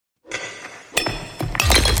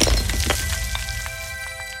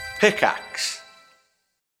Pickaxe.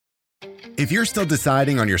 If you're still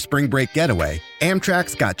deciding on your spring break getaway,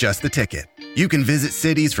 Amtrak's got just the ticket. You can visit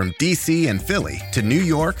cities from D.C. and Philly to New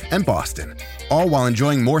York and Boston, all while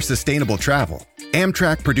enjoying more sustainable travel.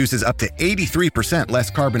 Amtrak produces up to 83%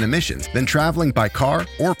 less carbon emissions than traveling by car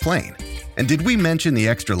or plane. And did we mention the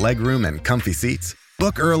extra legroom and comfy seats?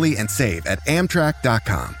 Book early and save at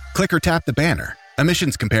Amtrak.com. Click or tap the banner.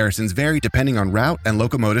 Emissions comparisons vary depending on route and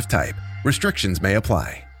locomotive type. Restrictions may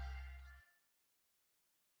apply.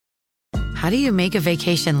 How do you make a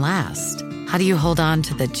vacation last? How do you hold on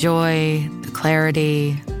to the joy, the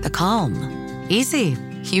clarity, the calm? Easy.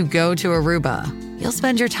 You go to Aruba. You'll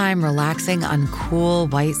spend your time relaxing on cool,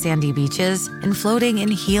 white, sandy beaches and floating in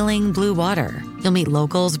healing blue water. You'll meet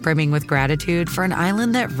locals brimming with gratitude for an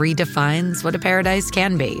island that redefines what a paradise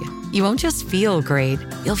can be. You won't just feel great,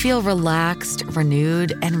 you'll feel relaxed,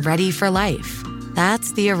 renewed, and ready for life.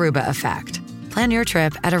 That's the Aruba effect. Plan your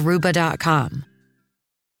trip at Aruba.com.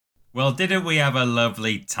 Well, didn't we have a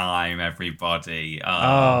lovely time, everybody?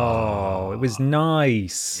 Oh, it was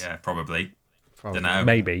nice. Yeah, probably. Dunno.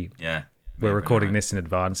 Maybe. Yeah. We're recording this in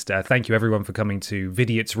advance. Thank you, everyone, for coming to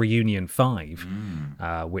Podiots Reunion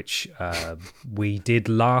 5, which we did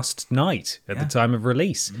last night at the time of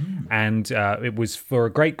release. And it was for a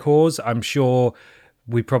great cause. I'm sure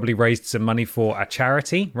we probably raised some money for a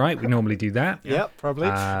charity, right? We normally do that. Yep, probably.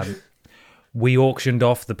 We auctioned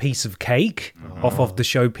off the piece of cake, off of the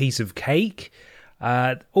show Piece of Cake.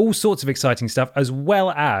 All sorts of exciting stuff, as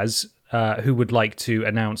well as who would like to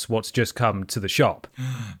announce what's just come to the shop.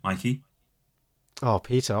 Mikey? Oh,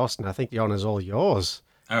 Peter Austin, I think the honour's all yours.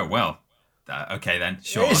 Oh, well. Okay, then.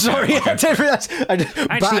 Sure. Sorry, I didn't realise.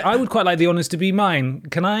 Actually, I would quite like the honours to be mine.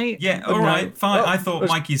 Can I? Yeah, all right, fine. I thought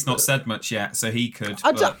Mikey's not said much yet, so he could.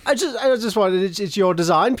 I just wanted it's your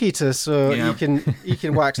design, Peter, so you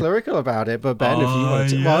can wax lyrical about it. But Ben, if you want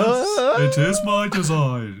to, yes, it is my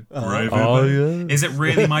design. Yes. Is it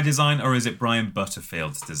really my design, or is it Brian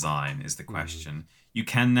Butterfield's design? Is the question. You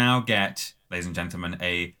can now get, ladies and gentlemen,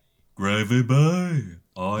 a Gravy Bay.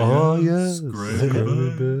 Yes. Gravy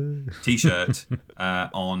Bay T-shirt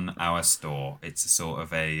on our store. It's a sort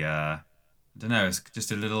of a, I don't know, it's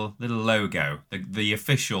just a little logo. The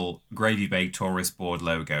official Gravy Bay Tourist Board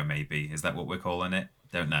logo, maybe. Is that what we're calling it?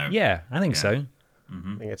 Don't know. Yeah, I think so.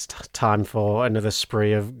 I think it's time for another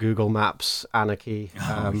spree of Google Maps anarchy,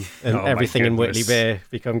 and everything in Whitley Bay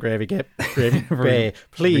become Gravy Bay.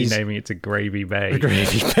 Please renaming it to Gravy Bay.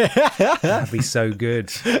 Gravy Bay. That'd be so good.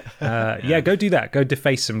 Go do that. Go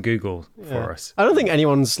deface some Google for us. I don't think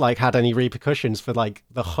anyone's had any repercussions for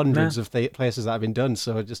the hundreds of places that have been done.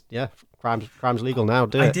 So just crime's legal now.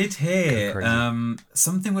 Do it. I did hear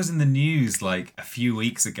something was in the news a few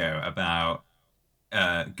weeks ago about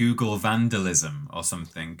Google vandalism or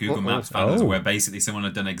something. Google Maps vandalism, where basically someone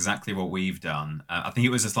had done exactly what we've done. I think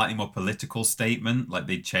it was a slightly more political statement, like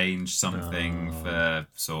they changed something for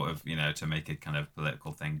sort of, to make a kind of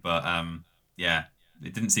political thing. But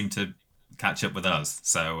it didn't seem to catch up with us.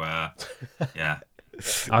 So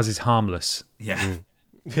ours is harmless. Yeah.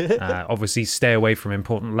 Obviously, stay away from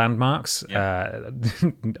important landmarks.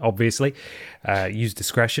 Obviously, use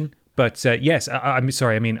discretion. But yes, I'm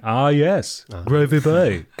sorry, yes, Gravy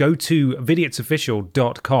Bay. Go to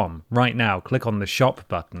vidiotsofficial.com right now, click on the shop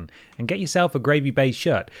button and get yourself a Gravy Bay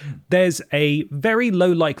shirt. There's a very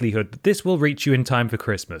low likelihood that this will reach you in time for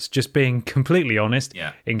Christmas, just being completely honest.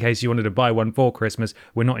 In case you wanted to buy one for Christmas,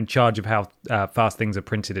 we're not in charge of how fast things are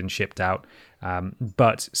printed and shipped out,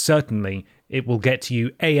 but certainly it will get to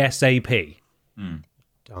you ASAP.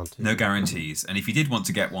 No guarantees. And if you did want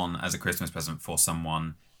to get one as a Christmas present for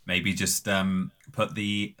someone, maybe just put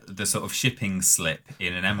the sort of shipping slip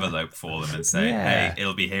in an envelope for them and say, hey,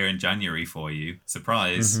 it'll be here in January for you.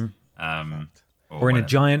 Surprise. Or in a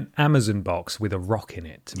giant Amazon box with a rock in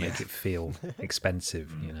it to make it feel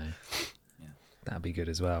expensive, That'd be good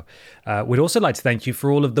as well. We'd also like to thank you for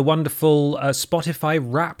all of the wonderful Spotify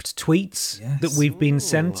Wrapped tweets that we've been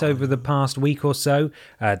sent over the past week or so.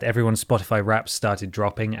 Everyone's Spotify Wraps started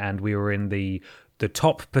dropping, and we were in the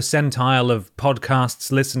top percentile of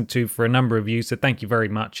podcasts listened to for a number of you. So thank you very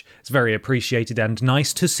much. It's very appreciated and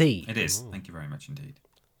nice to see. It is. Thank you very much indeed.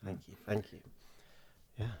 Thank you.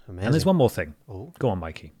 Yeah, amazing. And there's one more thing. Go on,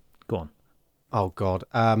 Mikey. Go on. Oh, God.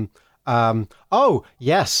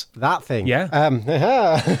 Yes, that thing.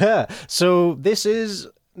 Yeah. So this is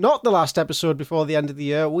not the last episode before the end of the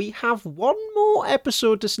year. We have one more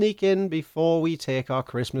episode to sneak in before we take our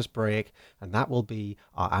Christmas break, and that will be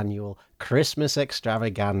our annual Christmas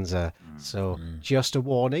extravaganza. So just a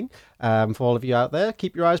warning for all of you out there,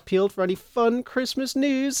 keep your eyes peeled for any fun Christmas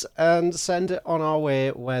news and send it on our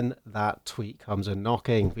way when that tweet comes a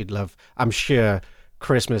knocking. I'm sure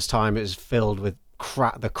Christmas time is filled with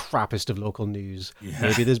the crappiest of local news. Yeah.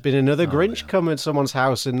 Maybe there's been another Grinch come in someone's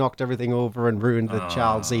house and knocked everything over and ruined the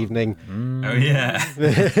child's evening. Oh, yeah.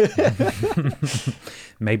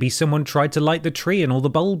 Maybe someone tried to light the tree and all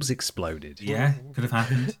the bulbs exploded. Yeah, could have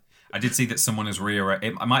happened. I did see that someone has rearranged.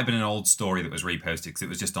 It might have been an old story that was reposted because it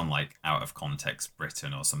was just on like Out of Context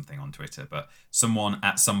Britain or something on Twitter. But someone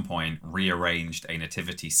at some point rearranged a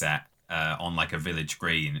nativity set on like a village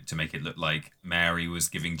green to make it look like Mary was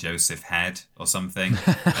giving Joseph head or something.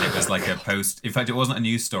 And it was like a post. In fact, it wasn't a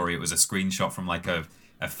news story. It was a screenshot from like a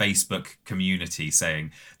Facebook community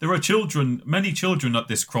saying, there are many children at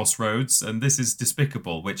this crossroads and this is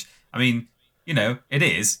despicable, which, I mean, you know, it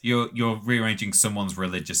is. You're rearranging someone's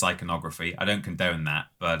religious iconography. I don't condone that,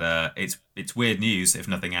 but it's weird news, if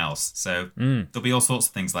nothing else. So there'll be all sorts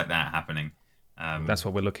of things like that happening. That's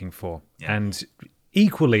what we're looking for. Yeah. And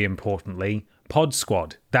equally importantly, Pod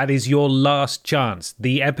Squad. That is your last chance.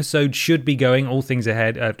 The episode should be going, all things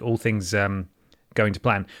going to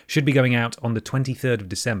plan, should be going out on the 23rd of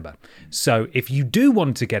December. So if you do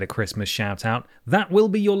want to get a Christmas shout out, that will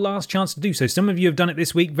be your last chance to do so. Some of you have done it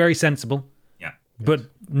this week, very sensible. Yeah. But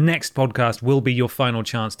next podcast will be your final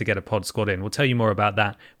chance to get a Pod Squad in. We'll tell you more about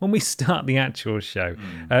that when we start the actual show.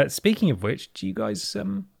 Speaking of which, do you guys,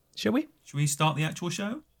 shall we? Should we start the actual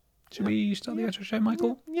show? Should we start the actual show,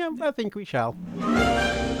 Michael? Yeah, I think we shall.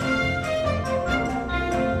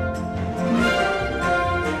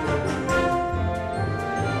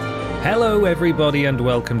 Hello, everybody, and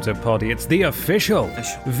welcome to Podiots, the official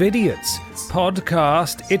Vidiots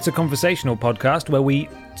podcast. It's a conversational podcast where we...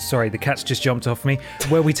 Sorry, the cat's just jumped off me.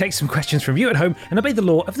 Where we take some questions from you at home and obey the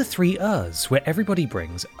law of the 3 Rs, where everybody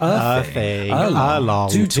brings a thing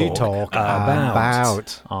along to talk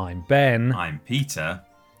about. I'm Ben. I'm Peter.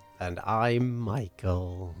 And I'm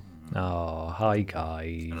Michael. Oh, hi,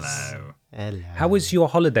 guys. Hello. Hello. How was your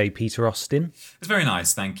holiday, Peter Austin? It was very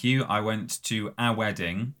nice, thank you. I went to our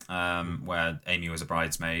wedding, where Amy was a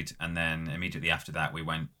bridesmaid, and then immediately after that we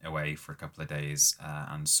went away for a couple of days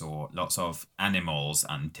and saw lots of animals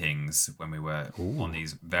and things when we were on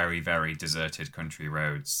these very, very deserted country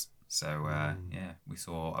roads. So, yeah, we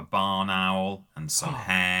saw a barn owl and some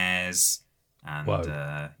hares and,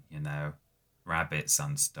 rabbits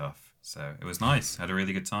and stuff. So it was nice. Had a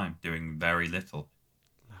really good time doing very little.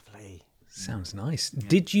 Lovely. Sounds nice. Yeah.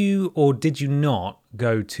 Did you or did you not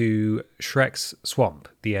go to Shrek's Swamp,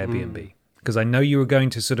 the Airbnb? Because I know you were going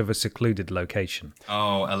to sort of a secluded location.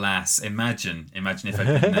 Oh, alas. Imagine if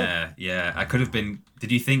I'd been there. Yeah, I could have been.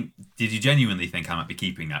 Did you genuinely think I might be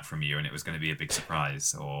keeping that from you and it was going to be a big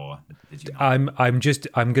surprise, or did you not?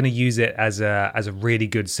 I'm going to use it as a really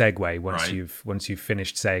good segue once you've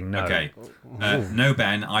finished saying no. Okay. No,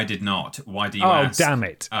 Ben, I did not. Why do you ask? Oh, damn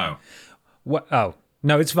it. Oh. What? Oh,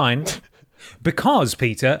 no, it's fine. Because,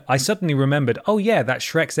 Peter, I suddenly remembered, oh yeah, that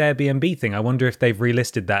Shrek's Airbnb thing. I wonder if they've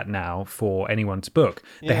relisted that now for anyone to book.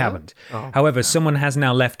 Yeah. They haven't. Oh. However, someone has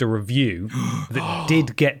now left a review that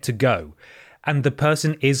did get to go. And the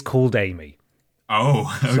person is called Amy.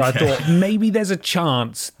 Oh, okay. So I thought maybe there's a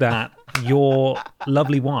chance that your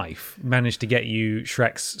lovely wife managed to get you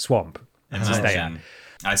Shrek's Swamp to stay at.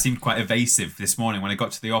 I seemed quite evasive this morning when I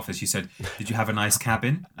got to the office. You said, "Did you have a nice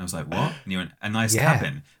cabin?" I was like, "What?" And you went, "A nice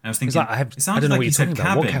cabin." And I was thinking, it sounded like you said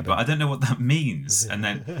cabin, but I don't know what that means. And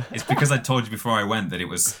then it's because I told you before I went that it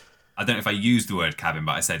was. I don't know if I used the word cabin,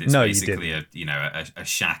 but I said it's basically a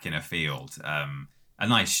shack in a field, a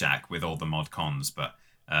nice shack with all the mod cons, but.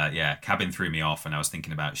 Cabin threw me off, and I was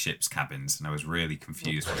thinking about ships' cabins, and I was really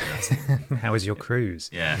confused what you're asking. How was your cruise?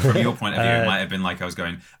 Yeah, from your point of view, it might have been like I was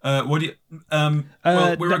going, what do you...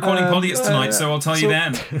 we're recording Podiots tonight, so I'll tell you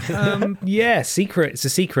then. Yeah, secret. It's a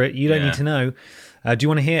secret. You don't need to know. Do you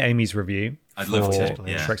want to hear Amy's review? I'd love to,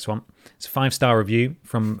 Shrek Swamp. It's a 5-star review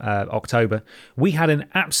from October. We had an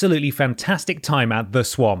absolutely fantastic time at the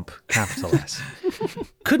Swamp, capital S.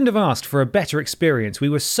 Couldn't have asked for a better experience. We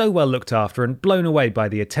were so well looked after and blown away by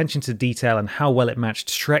the attention to detail and how well it matched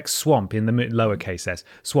Shrek's Swamp in the lowercase s,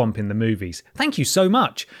 Swamp in the movies. Thank you so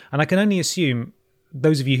much. And I can only assume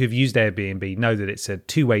those of you who've used Airbnb know that it's a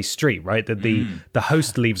two-way street, right? That the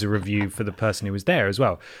host leaves a review for the person who was there as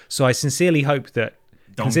well. So I sincerely hope that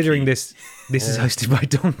Donkey. Considering this is hosted by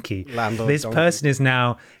Donkey, this person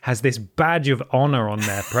has this badge of honor on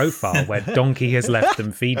their profile where Donkey has left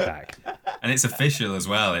them feedback. And it's official as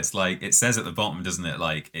well. It's like, it says at the bottom, doesn't it?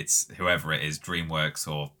 Like, it's whoever it is, DreamWorks,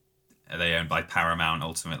 or are they owned by Paramount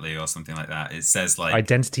ultimately, or something like that? It says like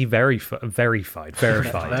identity verified.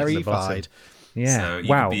 Verified. Yeah. So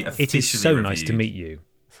wow. It is so reviewed. nice to meet you.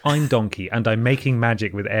 I'm Donkey, and I'm making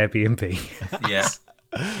magic with Airbnb.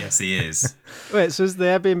 Yes, he is. Wait, so is the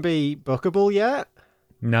Airbnb bookable yet?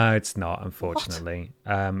 No, it's not, unfortunately.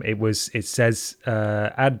 It says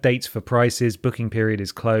add dates for prices, booking period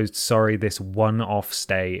is closed. Sorry, this one-off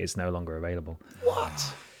stay is no longer available.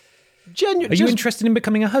 What? Are you interested in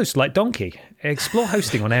becoming a host like Donkey? Explore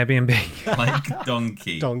hosting on Airbnb. Like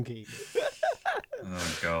Donkey.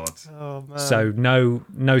 Oh, God. Oh, man. So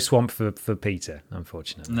no swamp for Peter,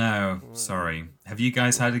 unfortunately. No, sorry. Have you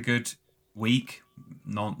guys had a good week?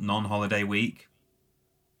 Non-holiday week?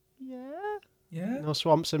 Yeah. No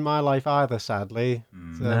swamps in my life either, sadly.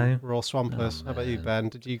 So No. we're all swampless. How about you, Ben?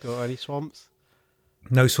 Did you go to any swamps?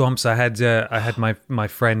 No swamps. I had my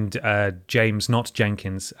friend James, not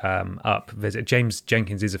Jenkins, up visit. James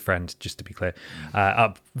Jenkins is a friend, just to be clear,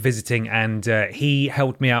 up visiting, and he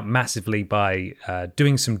helped me out massively by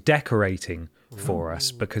doing some decorating for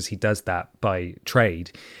us, because he does that by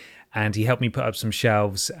trade, and he helped me put up some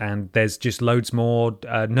shelves, and there's just loads more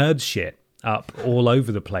nerd shit up all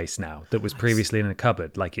over the place now that was previously in a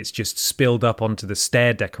cupboard. Like, it's just spilled up onto the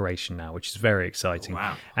stair decoration now, which is very exciting.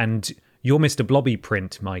 Wow. And your Mr. Blobby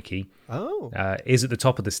print, Mikey, is at the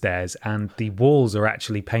top of the stairs, and the walls are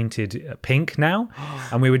actually painted pink now.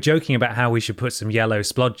 And we were joking about how we should put some yellow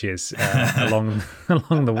splodges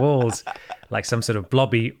along the walls, like some sort of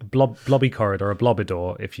blobby corridor, a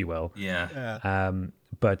blobidor, if you will. Yeah.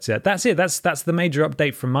 But that's it. That's the major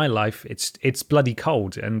update from my life. It's bloody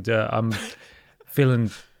cold, and I'm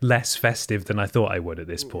feeling less festive than I thought I would at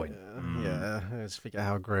this point. Yeah, let's figure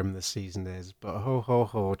how grim the season is. But ho, ho,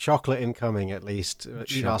 ho. Chocolate incoming, at least.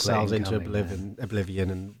 Eat ourselves into oblivion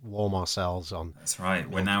and warm ourselves on. That's right.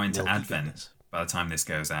 We're now into Advent. By the time this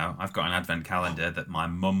goes out, I've got an Advent calendar that my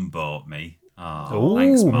mum bought me. Oh,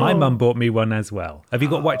 thanks, Mum. My mum bought me one as well. Have you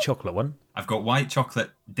got white chocolate one? I've got white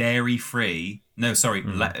chocolate, dairy-free. No, sorry,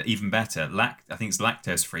 even better. I think it's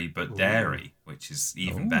lactose-free, but dairy, which is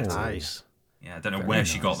even better. Nice. Yeah, I don't know where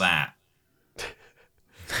she got that.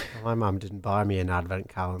 My mum didn't buy me an advent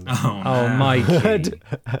calendar. Oh, Mikey.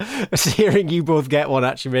 Hearing you both get one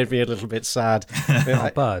actually made me a little bit sad.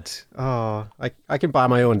 Bud. I can buy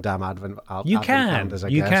my own damn advent calendars, I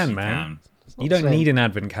guess. You can, man. You don't need an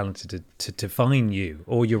advent calendar to define you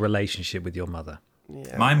or your relationship with your mother.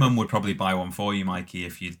 Yeah. My mum would probably buy one for you, Mikey,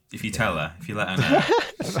 if you tell her, if you let her know.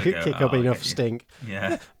 If I could kick up enough stink.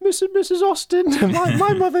 Yeah. Mrs. Austin,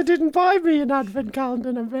 my mother didn't buy me an advent calendar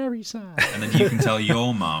and I'm very sad. And then you can tell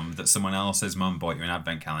your mum that someone else's mum bought you an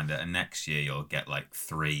advent calendar, and next year you'll get like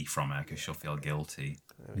 3 from her because she'll feel guilty.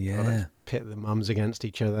 Yeah. Pit the mums against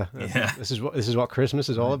each other. Yeah. This is what Christmas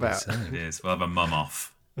is all about. It is. We'll have a mum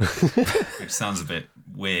off. Which sounds a bit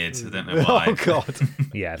weird. I don't know why. Oh, God.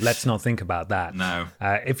 Yeah, let's not think about that. No.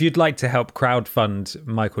 If you'd like to help crowdfund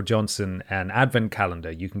Michael Johnson an advent calendar,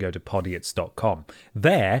 you can go to podiots.com.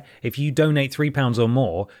 There, if you donate £3 or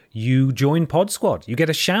more, you join Pod Squad. You get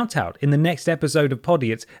a shout out in the next episode of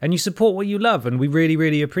Podiots, and you support what you love, and we really,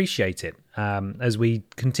 really appreciate it as we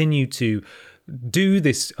continue to do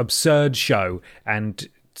this absurd show, and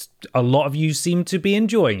a lot of you seem to be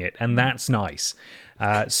enjoying it, and that's nice.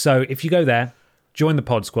 So if you go there, join the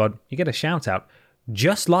Pod Squad, you get a shout out,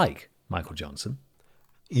 just like Michael Johnson.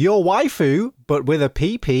 Your waifu, but with a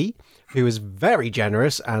PP, who is very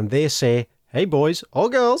generous, and they say, hey boys or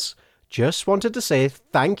girls, just wanted to say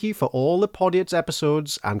thank you for all the Podiots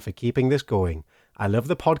episodes and for keeping this going. I love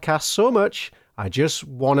the podcast so much, I just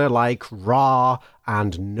want to like raw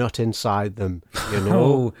and nut inside them, you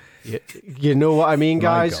know? You know what I mean,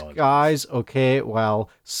 guys? Guys, okay,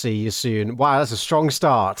 well, see you soon. Wow, that's a strong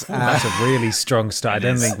start. That's a really strong start. I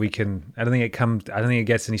don't think it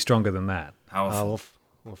gets any stronger than that. Powerful.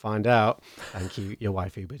 We'll find out. Thank you, your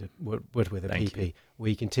wifey, but with a PP.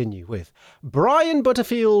 We continue with Brian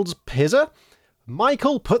Butterfield's Pizza.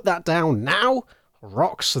 Michael, put that down now.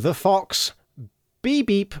 Rocks the Fox. Beep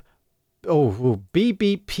beep. Oh, beep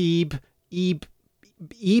beep peeb. Eep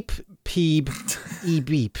peeb. E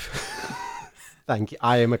beep. Thank you.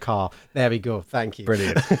 I am a car. There we go. Thank you.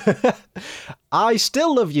 Brilliant. I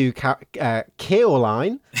still love you,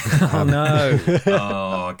 Caroline. Oh no.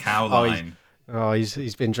 Oh, Cowline.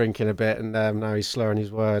 He's been drinking a bit and now he's slurring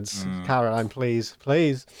his words. Caroline, please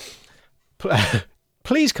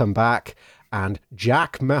come back. And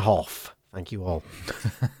Jack Mahoff. Thank you all.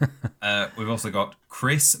 We've also got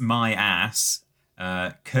Chris My Ass,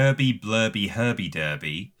 Kirby Blurby Herbie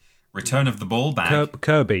Derby, Return of the Ball Bag.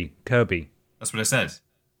 Kirby. That's what I said.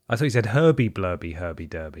 I thought you said Herbie Blurby Herbie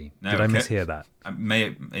Derby. No, Did I mishear that? It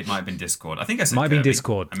might have been Discord. I think I said Might have been Kirby.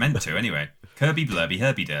 Discord. I meant to anyway. Kirby Blurby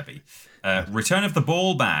Herbie Derby. Return of the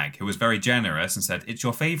Ball Bag, who was very generous and said, "It's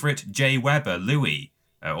your favourite Jay Weber, Louis."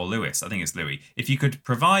 Or Lewis, I think it's Louis. "If you could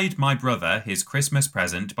provide my brother his Christmas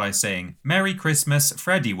present by saying, 'Merry Christmas,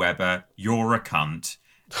 Freddie Weber, you're a cunt,'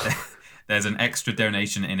 there's an extra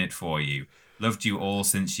donation in it for you. Loved you all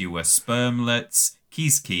since you were spermlets,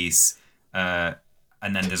 kees.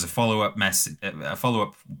 And then there's a follow-up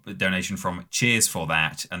donation from Cheers for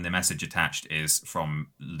That, and the message attached is from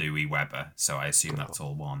Louis Weber. So I assume that's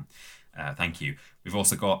all one. Thank you. We've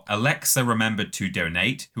also got Alexa remembered to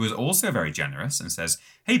donate, who is also very generous and says,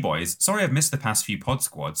 "Hey boys, sorry I've missed the past few pod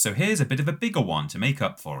squads, so here's a bit of a bigger one to make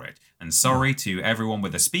up for it. And sorry to everyone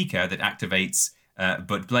with a speaker that activates,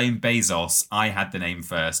 but blame Bezos. I had the name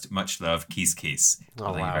first. Much love, Kees."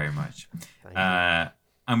 Thank you very much.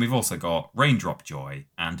 And we've also got Raindrop Joy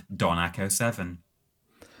and Don Echo 7.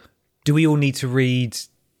 Do we all need to read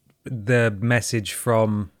the message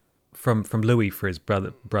from Louis for his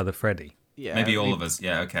brother Freddie? Yeah, maybe all of us.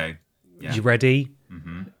 Yeah, okay. Yeah. You ready?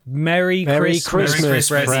 Mm-hmm. Merry Christmas,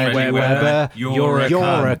 Freddie Weber. You're a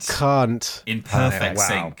cunt. In perfect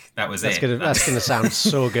sync. That was That's gonna sound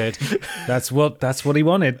so good. That's what he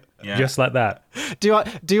wanted. Yeah. Just like that.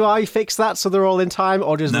 Do I fix that so they're all in time,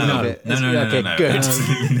 or just leave it? No. Good.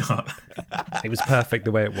 Absolutely not. It was perfect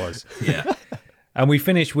the way it was. Yeah. And we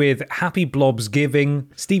finish with Happy Blobs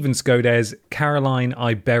Giving, Stephen Skodes, Caroline,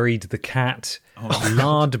 I Buried the Cat,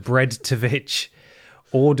 Lard Breadtovich,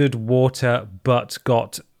 Ordered Water but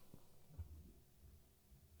got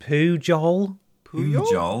Pujol?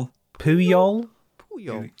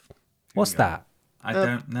 What's that? I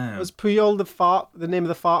don't know. Was Puyol the name of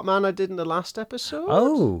the fart man I did in the last episode?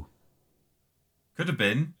 Oh. Could have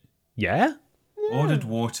been. Yeah? Ordered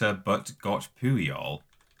water but got Puyol.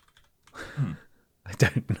 I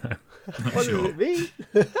don't know. Not sure. It mean?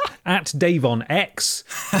 At Dave on X,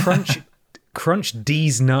 Crunch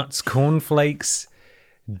D's Nuts Cornflakes,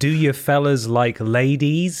 Do You Fellas Like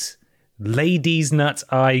Ladies? Ladies Nuts,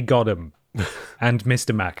 I Got 'em. And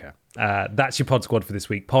Mr. Macca. That's your pod squad for this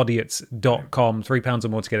week. Podiots.com. £3 or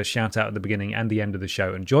more to get a shout out at the beginning and the end of the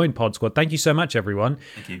show and join Pod Squad. Thank you so much, everyone.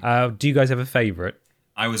 Thank you. Do you guys have a favourite?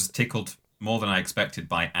 I was tickled more than I expected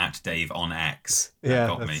by at Dave on X. That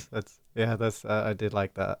got me. I did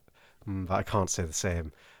like that. But I can't say the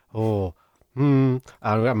same. I'm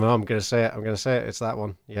gonna say it. It's that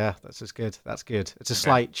one. Yeah, that's just good. That's good. It's a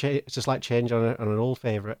slight change on an old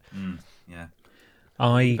favourite. Yeah.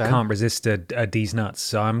 I can't resist a D's Nuts,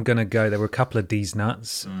 so I'm going to go. There were a couple of D's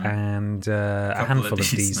Nuts and a handful of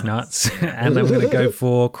D's Nuts, and I'm going to go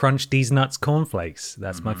for Crunch D's Nuts Cornflakes.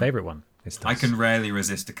 That's my favourite one. I can rarely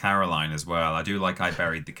resist a Caroline as well. I do like I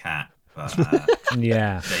Buried the Cat. But,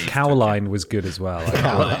 yeah, Cowline was good as well.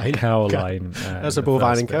 Cowline. That's a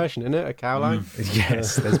bovine incursion, isn't it? A cowline?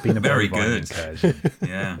 Yes, there's been a very bovine good incursion.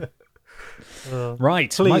 Yeah.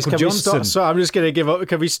 Right, please, Michael Johnson. So I'm just going to give up.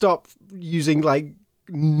 Can we stop using like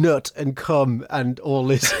nut and cum and all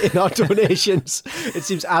this in our donations? It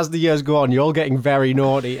seems as the years go on, you're all getting very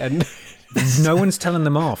naughty and no one's telling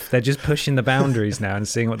them off. They're just pushing the boundaries now and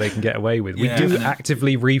seeing what they can get away with. We do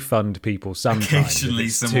actively refund people sometimes. Occasionally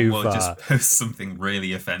someone will just post something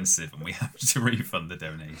really offensive and we have to refund the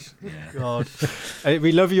donation. Yeah. God.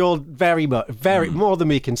 We love you all very much, more than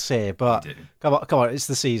we can say, but come on, it's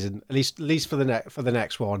the season. At least for the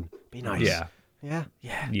next one. Be nice. Yeah.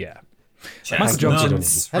 Michael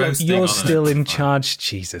Johnson, you're still in charge.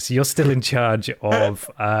 Jesus, you're still in charge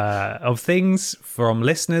of things from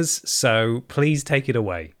listeners. So please take it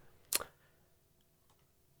away.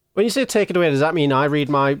 When you say take it away, does that mean I read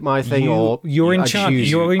my thing, or you're in charge?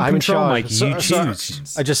 You're in control, Mike. You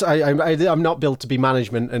choose. I'm not built to be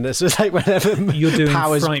management, and it's just like whenever you're doing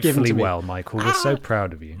power's frightfully well, Michael. We're so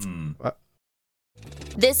proud of you.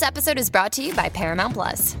 This episode is brought to you by Paramount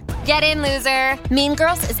Plus. Get in, loser! Mean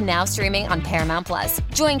Girls is now streaming on Paramount Plus.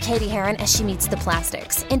 Join Katie Heron as she meets the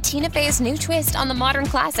plastics in Tina Fey's new twist on the modern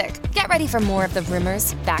classic. Get ready for more of the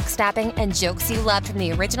rumors, backstabbing, and jokes you loved from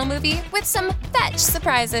the original movie with some fetch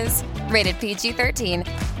surprises. Rated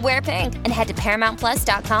PG-13. Wear pink and head to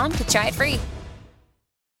ParamountPlus.com to try it free.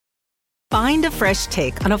 Find a fresh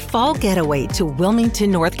take on a fall getaway to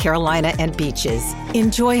Wilmington, North Carolina and beaches.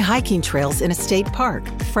 Enjoy hiking trails in a state park,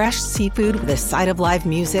 fresh seafood with a side of live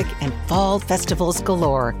music, and fall festivals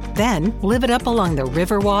galore. Then live it up along the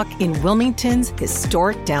Riverwalk in Wilmington's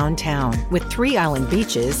historic downtown. With 3 island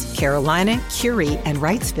beaches, Carolina, Curie, and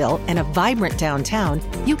Wrightsville, and a vibrant downtown,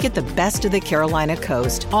 you get the best of the Carolina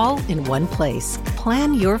coast all in one place.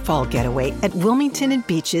 Plan your fall getaway at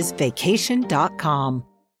WilmingtonandBeachesVacation.com.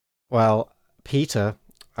 Well, Peter,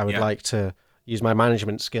 I would like to use my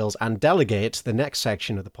management skills and delegate the next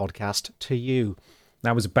section of the podcast to you.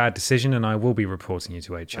 That was a bad decision, and I will be reporting you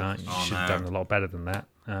to HR. You should have done a lot better than that.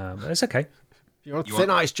 But it's okay. You're on thin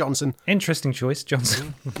ice, Johnson. Interesting choice,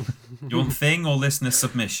 Johnson. You want thing or listener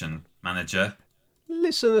submission, manager?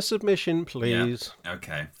 Listener submission, please. Yeah.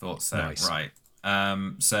 Okay, thought so. Nice. Right.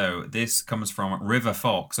 So this comes from River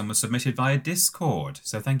Fox and was submitted via Discord.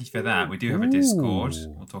 So thank you for that. We do have a Discord.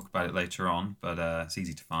 We'll talk about it later on, but it's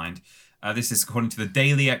easy to find. This is according to the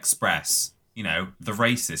Daily Express, you know, the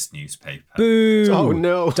racist newspaper. Boo! Oh,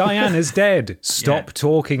 no. Diana's dead. Stop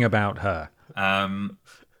talking about her.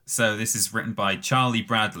 So this is written by Charlie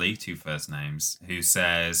Bradley, 2 first names, who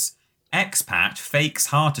says, expat fakes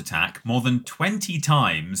heart attack more than 20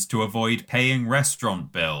 times to avoid paying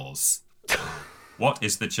restaurant bills. What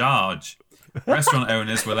is the charge? Restaurant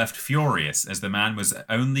owners were left furious as the man was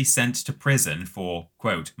only sent to prison for,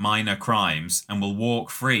 quote, minor crimes and will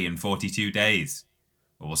walk free in 42 days.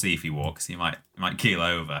 Well, we'll see if he walks. He might keel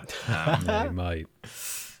over. Yeah, he might.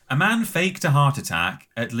 A man faked a heart attack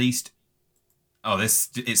at least...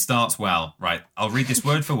 it starts well. Right, I'll read this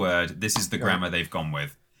word for word. This is the grammar they've gone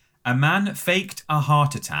with. A man faked a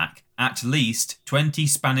heart attack at least 20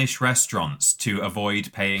 Spanish restaurants to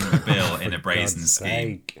avoid paying the bill in a brazen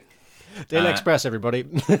scheme. Daily Express, everybody.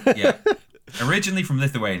 Yeah. Originally from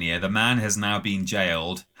Lithuania, the man has now been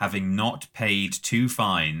jailed, having not paid 2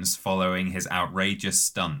 fines following his outrageous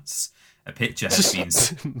stunts. A picture has been...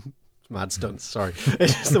 Mad stunts, sorry.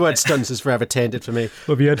 It's just the word stunts is forever tainted for me.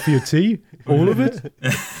 What have you had for your tea? All of it?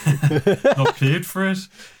 Not paid for it.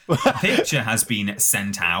 A picture has been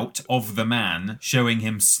sent out of the man showing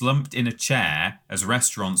him slumped in a chair as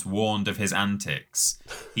restaurants warned of his antics.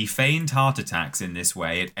 He feigned heart attacks in this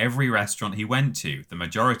way at every restaurant he went to, the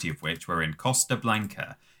majority of which were in Costa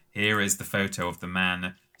Blanca. Here is the photo of the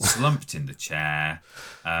man slumped in the chair.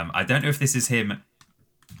 I don't know if this is him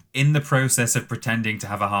in the process of pretending to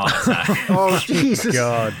have a heart attack. Oh, Jesus.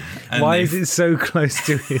 God. Why is it so close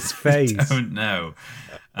to his face? I don't know.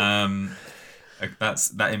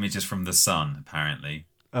 That image is from The Sun, apparently.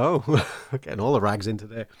 Oh, we're getting all the rags in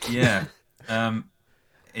today. Yeah.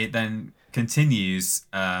 It then continues.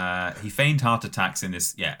 He feigned heart attacks in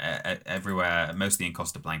this, everywhere, mostly in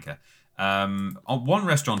Costa Blanca. One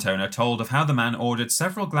restaurant owner told of how the man ordered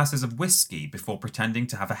several glasses of whiskey before pretending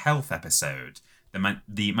to have a health episode.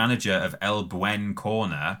 The manager of El Buen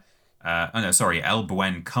Corner, El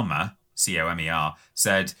Buen Comer, Comer,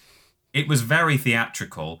 said, it was very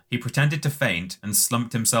theatrical. He pretended to faint and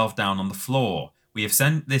slumped himself down on the floor. We have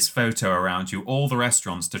sent this photo around to all the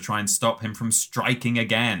restaurants to try and stop him from striking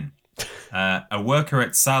again. A worker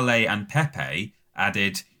at Sale and Pepe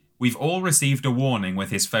added, we've all received a warning with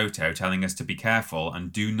his photo telling us to be careful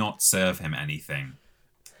and do not serve him anything.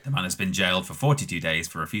 The man has been jailed for 42 days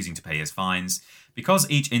for refusing to pay his fines. Because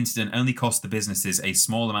each incident only cost the businesses a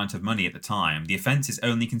small amount of money at the time, the offence is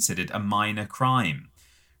only considered a minor crime.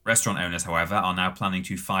 Restaurant owners, however, are now planning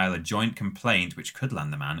to file a joint complaint which could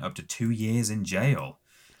land the man up to 2 years in jail.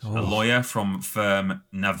 A lawyer from firm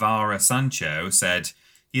Navarra Sancho said,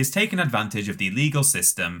 he has taken advantage of the legal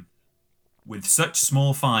system. With such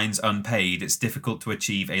small fines unpaid, it's difficult to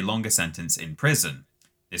achieve a longer sentence in prison.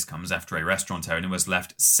 This comes after a restaurant owner was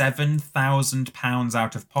left £7,000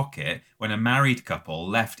 out of pocket when a married couple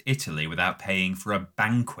left Italy without paying for a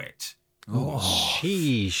banquet. Oh,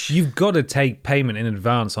 sheesh. You've got to take payment in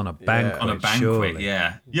advance on a banquet. On a banquet, surely.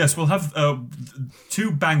 yeah. Yes, we'll have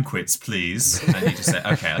 2 banquets, please. And you just say,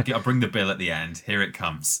 okay, I'll bring the bill at the end. Here it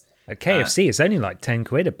comes. At KFC, it's only like 10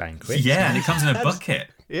 quid a banquet. Yeah, and it comes in a bucket.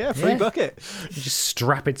 Yeah, free bucket. You just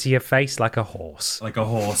strap it to your face like a horse. Like a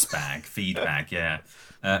horse bag, feed bag, yeah.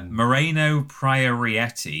 Moreno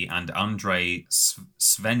Priorietti and Andre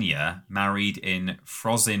Svenia married in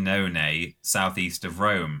Frosinone, southeast of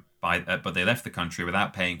Rome. But they left the country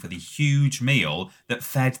without paying for the huge meal that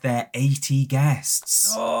fed their 80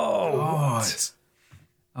 guests. Oh, God.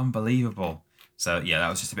 Unbelievable. So, yeah, that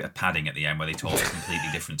was just a bit of padding at the end where they told a completely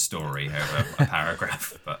different story over a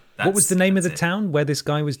paragraph. But what was the name of the town where this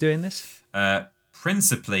guy was doing this?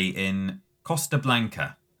 Principally in Costa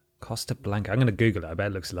Blanca. Costa Blanca. I'm going to Google it. I bet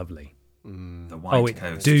it looks lovely. The white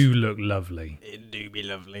coast. do look lovely. It do be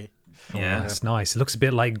lovely. Yeah. That's nice. It looks a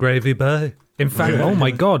bit like Gravy Bay. In fact, oh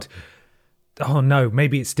my God. Oh no,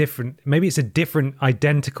 maybe it's different. Maybe it's a different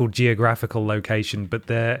identical geographical location, but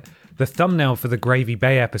the thumbnail for the Gravy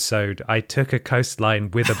Bay episode, I took a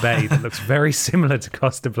coastline with a bay that looks very similar to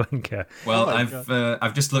Costa Blanca. Well,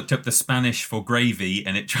 I've just looked up the Spanish for gravy,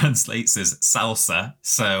 and it translates as salsa.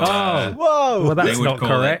 So, Whoa! Well, that's would not call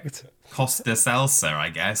correct. Costa Salsa, I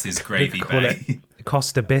guess, is Gravy Call Bay. it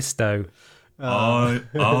Costa Bisto.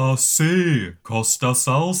 Sí, Costa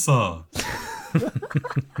Salsa.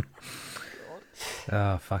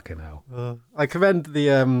 Oh, fucking hell. I commend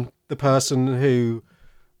the person who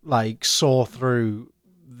saw through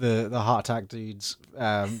the heart attack dude's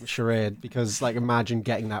charade, because imagine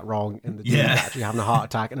getting that wrong and the dude actually having a heart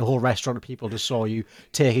attack and a whole restaurant of people just saw you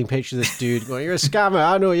taking pictures of this dude going, "You're a scammer,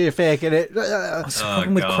 I know you're faking it." What's the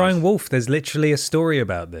problem with Crying Wolf? There's literally a story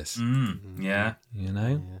about this. Yeah. You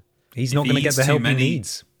know? He's not going to get the help he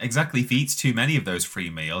needs. Exactly. If he eats too many of those free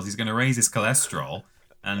meals, he's going to raise his cholesterol,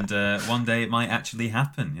 and one day it might actually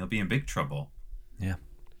happen. He'll be in big trouble. Yeah.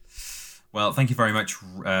 Well, thank you very much.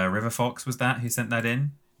 River Fox was that who sent that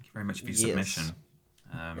in? Thank you very much for your submission.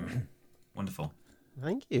 Wonderful.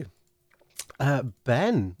 Thank you.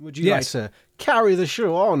 Ben, would you like to carry the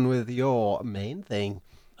show on with your main thing?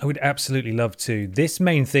 I would absolutely love to. This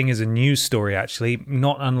main thing is a news story, actually,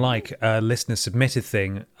 not unlike a listener-submitted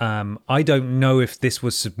thing. I don't know if this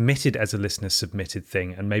was submitted as a listener-submitted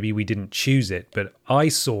thing, and maybe we didn't choose it, but I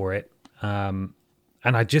saw it, and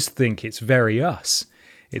I just think it's very us.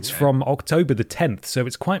 It's from October the 10th, so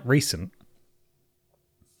it's quite recent.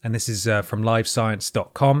 And this is from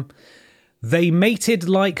livescience.com. They mated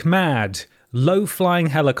like mad. Low-flying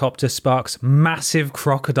helicopter sparks massive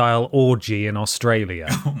crocodile orgy in Australia.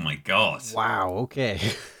 Oh my God. Wow, okay.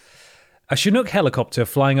 A Chinook helicopter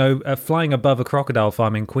flying above a crocodile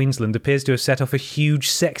farm in Queensland appears to have set off a huge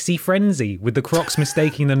sexy frenzy, with the crocs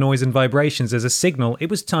mistaking the noise and vibrations as a signal it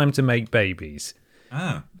was time to make babies.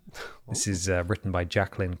 Oh. This is written by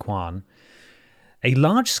Jacqueline Kwan. A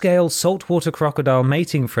large-scale saltwater crocodile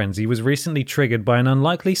mating frenzy was recently triggered by an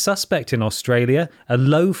unlikely suspect in Australia, a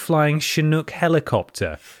low-flying Chinook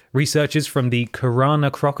helicopter. Researchers from the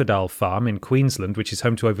Kurana Crocodile Farm in Queensland, which is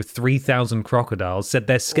home to over 3,000 crocodiles, said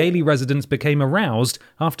their scaly residents became aroused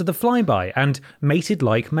after the flyby and mated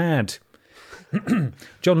like mad.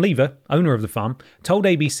 John Lever, owner of the farm, told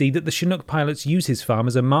ABC that the Chinook pilots use his farm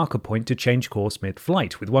as a marker point to change course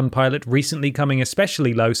mid-flight, with one pilot recently coming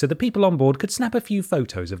especially low so the people on board could snap a few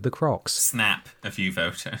photos of the crocs. Snap a few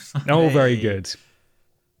photos. Oh, very good.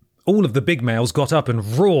 All of the big males got up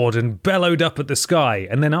and roared and bellowed up at the sky,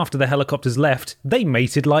 and then after the helicopters left, they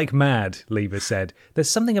mated like mad, Lever said. There's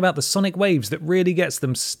something about the sonic waves that really gets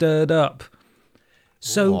them stirred up.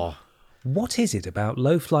 So, what is it about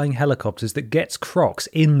low-flying helicopters that gets crocs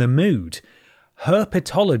in the mood?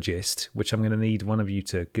 Herpetologist, which I'm going to need one of you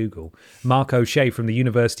to Google, Mark O'Shea from the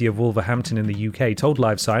University of Wolverhampton in the UK, told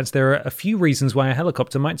Live Science there are a few reasons why a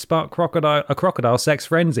helicopter might spark a crocodile sex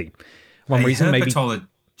frenzy. One reason maybe...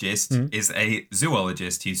 is a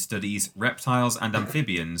zoologist who studies reptiles and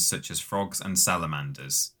amphibians such as frogs and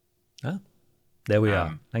salamanders. Ah, there we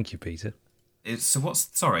are. Thank you, Peter.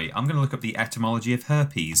 Sorry, I'm going to look up the etymology of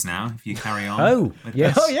herpes now, if you carry on. Oh,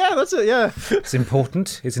 yes. Oh, yeah, that's it, yeah. It's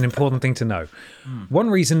important. It's an important thing to know.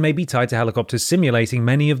 One reason may be tied to helicopters simulating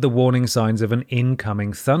many of the warning signs of an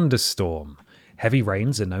incoming thunderstorm. Heavy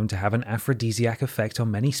rains are known to have an aphrodisiac effect on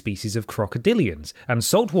many species of crocodilians, and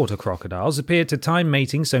saltwater crocodiles appear to time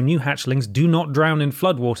mating so new hatchlings do not drown in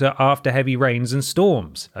floodwater after heavy rains and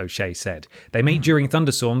storms, O'Shea said. They mate during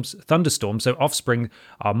thunderstorms, so offspring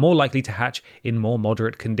are more likely to hatch in more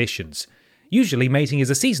moderate conditions. Usually mating is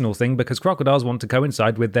a seasonal thing because crocodiles want to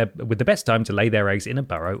coincide with the best time to lay their eggs in a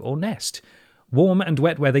burrow or nest. Warm and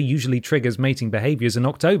wet weather usually triggers mating behaviours, and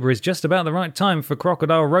October is just about the right time for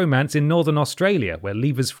crocodile romance in northern Australia, where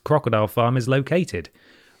Lever's crocodile farm is located.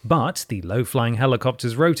 But the low-flying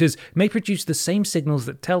helicopter's rotors may produce the same signals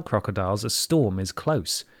that tell crocodiles a storm is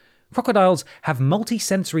close. Crocodiles have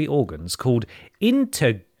multi-sensory organs called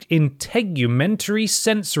integumentary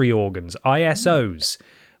sensory organs, ISOs,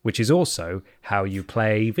 which is also how you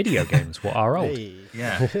play video games, what are old.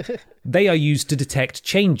 Yeah. They are used to detect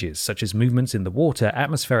changes, such as movements in the water,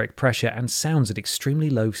 atmospheric pressure, and sounds at extremely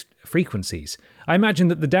low frequencies. I imagine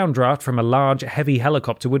that the downdraft from a large, heavy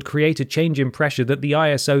helicopter would create a change in pressure that the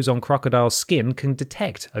ISOs on crocodile skin can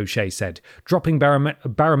detect, O'Shea said. Dropping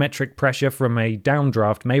barometric pressure from a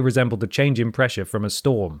downdraft may resemble the change in pressure from a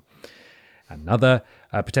storm. Another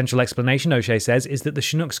A potential explanation, O'Shea says, is that the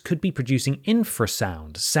Chinooks could be producing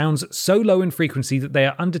infrasound, sounds so low in frequency that they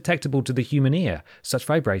are undetectable to the human ear. Such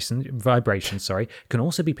vibrations, can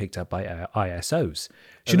also be picked up by ISOs.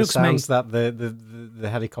 Chinooks sounds that the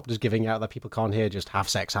helicopter's giving out that people can't hear, just have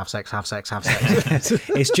sex.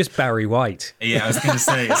 It's just Barry White. Yeah, I was going to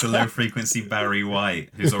say, it's a low-frequency Barry White,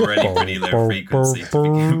 who's already pretty low frequency to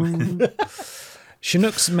begin with.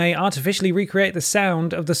 Chinooks may artificially recreate the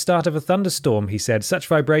sound of the start of a thunderstorm, he said. Such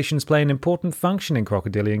vibrations play an important function in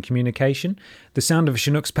crocodilian communication. The sound of a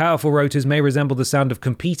Chinook's powerful rotors may resemble the sound of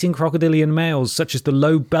competing crocodilian males, such as the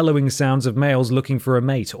low bellowing sounds of males looking for a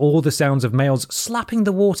mate, or the sounds of males slapping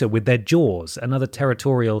the water with their jaws, another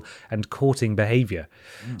territorial and courting behaviour.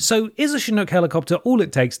 So is a Chinook helicopter all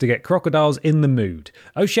it takes to get crocodiles in the mood?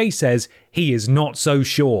 O'Shea says he is not so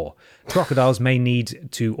sure. Crocodiles may need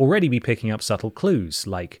to already be picking up subtle cues,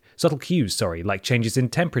 like changes in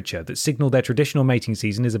temperature that signal their traditional mating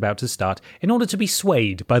season is about to start in order to be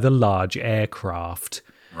swayed by the large aircraft.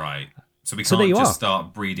 Right. So we can't just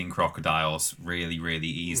start breeding crocodiles really, really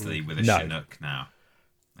easily with a Chinook now.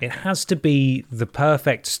 It has to be the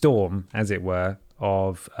perfect storm, as it were,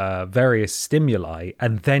 of various stimuli,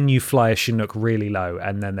 and then you fly a Chinook really low,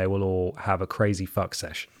 and then they will all have a crazy fuck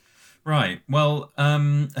session. Right. Well,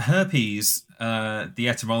 herpes, the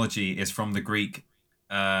etymology is from the Greek,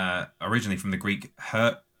 originally from the Greek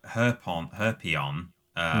herpion,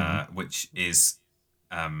 which is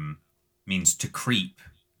means to creep,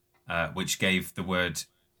 which gave the word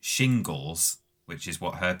shingles, which is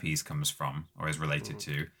what herpes comes from or is related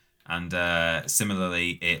to, and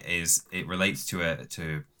similarly, it relates to a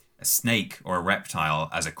snake or a reptile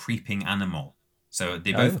as a creeping animal. So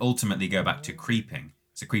they both ultimately go back to creeping.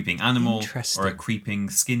 It's a creeping animal or a creeping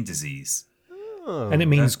skin disease. Oh. And it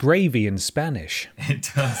means gravy in Spanish.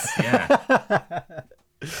 It does, yeah.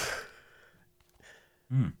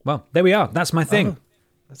 Well, there we are. That's my thing. Oh,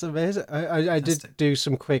 that's amazing. I did do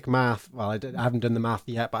some quick math. Well, I haven't done the math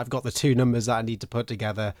yet, but I've got the two numbers that I need to put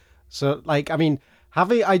together. So, I think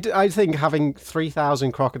having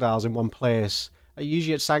 3,000 crocodiles in one place,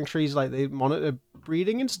 usually at sanctuaries, they monitor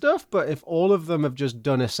breeding and stuff, but if all of them have just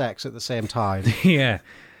done a sex at the same time. Yeah.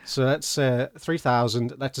 So that's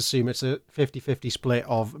 3,000. Let's assume it's a 50-50 split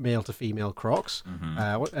of male to female crocs.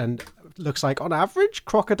 Mm-hmm. And it looks like on average,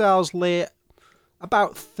 crocodiles lay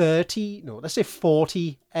about 40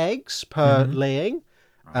 eggs per laying.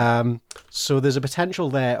 So there's a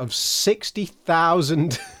potential there of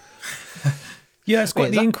 60,000. Yeah, it's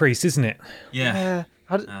quite the increase, isn't it? Yeah.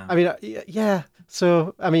 Yeah.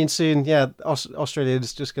 So, soon, Australia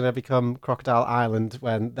is just going to become Crocodile Island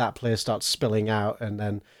when that place starts spilling out, and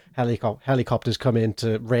then helicopters come in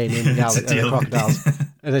to rein in the crocodiles.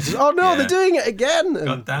 And it's just, they're doing it again!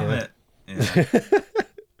 God damn it. Yeah.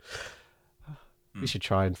 We should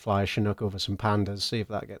try and fly a Chinook over some pandas, see if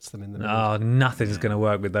that gets them in the mood. Oh, nothing's going to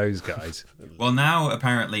work with those guys. Well, now,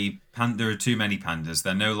 apparently, there are too many pandas.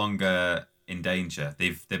 They're no longer in danger.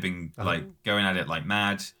 They've been, going at it like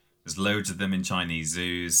mad. There's loads of them in Chinese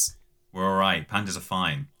zoos. We're all right. Pandas are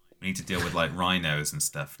fine. We need to deal with rhinos and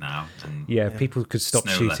stuff now. And people could stop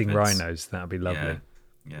shooting rhinos. That would be lovely.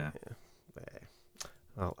 Yeah.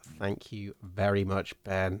 Well, thank you very much,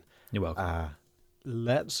 Ben. You're welcome.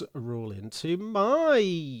 Let's roll into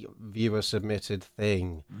my viewer-submitted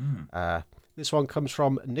thing. This one comes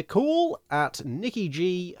from Nicole at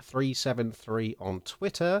NikkiG373 on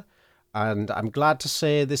Twitter. And I'm glad to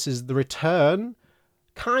say this is the return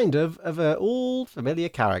kind of an old familiar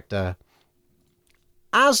character.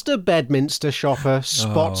 Asda Bedminster shopper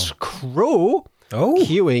spots crow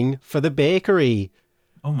queuing for the bakery.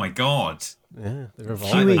 Oh my god. Yeah, they're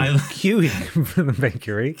queuing for the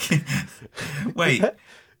bakery. Wait,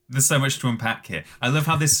 there's so much to unpack here. I love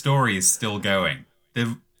how this story is still going.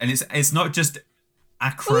 And it's not just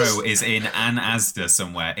a crow is in an Asda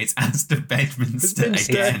somewhere. It's Asda Bedminster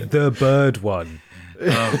again. The bird one.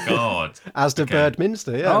 Oh God! Asda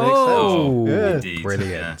Birdminster, yeah. Oh, indeed.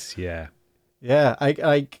 Brilliant, yeah.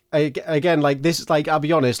 I again, this, I'll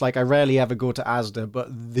be honest, I rarely ever go to Asda, but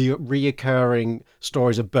the reoccurring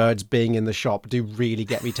stories of birds being in the shop do really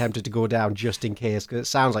get me tempted to go down just in case, because it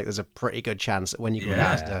sounds like there's a pretty good chance that when you go to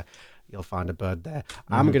Asda, you'll find a bird there.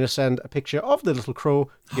 I'm going to send a picture of the little crow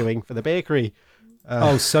queuing for the bakery.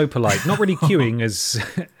 So polite. Not really queuing as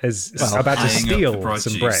about to steal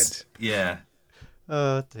some bread. Yeah.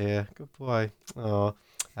 Oh dear, good boy. Oh,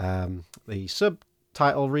 the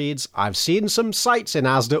subtitle reads, "I've seen some sights in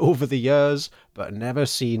Asda over the years, but never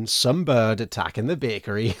seen some bird attacking the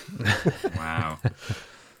bakery." Wow.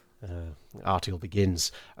 The article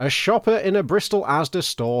begins. A shopper in a Bristol Asda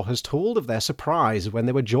store has told of their surprise when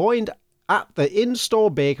they were joined at the in-store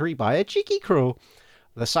bakery by a cheeky crow.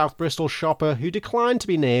 The South Bristol shopper, who declined to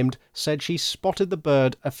be named, said she spotted the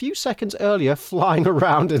bird a few seconds earlier flying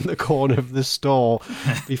around in the corner of the store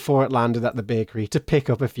before it landed at the bakery to pick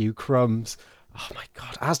up a few crumbs. Oh my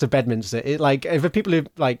God! As to Bedminster, if people who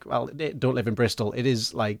don't live in Bristol, it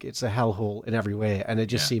is like it's a hellhole in every way, and it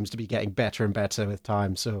just seems to be getting better and better with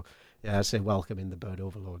time. So, yeah, I say welcome in the bird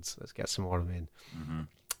overlords. Let's get some more of them in. Mm-hmm.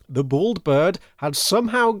 The bald bird had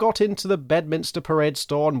somehow got into the Bedminster Parade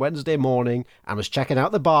store on Wednesday morning and was checking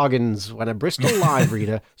out the bargains when a Bristol Live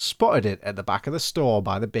reader spotted it at the back of the store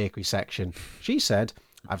by the bakery section. She said,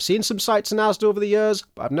 "I've seen some sights in Asda over the years,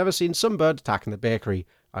 but I've never seen some bird attacking the bakery.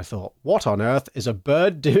 I thought, what on earth is a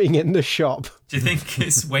bird doing in the shop?" Do you think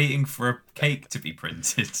it's waiting for a cake to be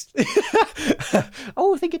printed?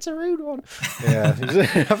 Oh, I think it's a rude one. Yeah,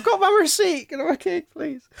 I've got my receipt. Can I have a cake,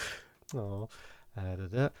 please? Oh.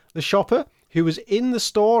 The shopper, who was in the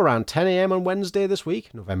store around 10 a.m. on Wednesday this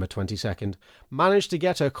week, November 22nd, managed to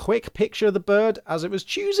get a quick picture of the bird as it was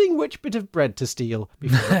choosing which bit of bread to steal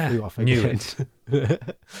before it flew off again.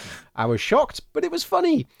 I was shocked, but it was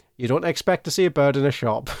funny. You don't expect to see a bird in a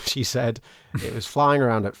shop, she said. It was flying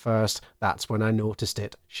around at first. That's when I noticed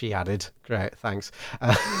it, she added. Great, thanks.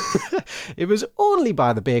 It was only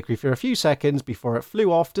by the bakery for a few seconds before it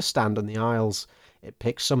flew off to stand on the aisles. It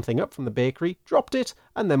picked something up from the bakery, dropped it,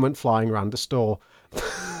 and then went flying around the store.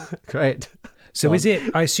 Great. So is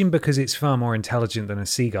it, I assume because it's far more intelligent than a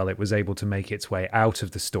seagull, it was able to make its way out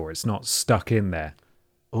of the store. It's not stuck in there.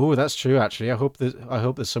 Oh, that's true, actually. I hope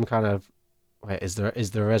there's some kind of... Wait, is there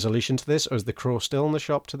a resolution to this, or is the crow still in the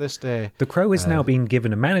shop to this day? The crow is now being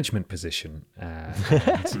given a management position and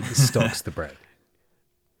stocks the bread.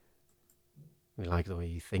 We like the way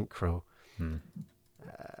you think, Crow.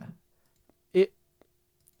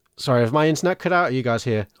 Sorry, have my internet cut out? Are you guys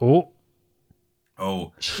here? Oh,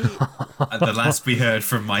 the last we heard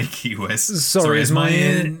from Mikey was sorry is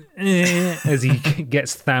mine as he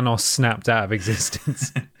gets Thanos snapped out of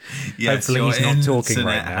existence. Yes, hopefully he's not talking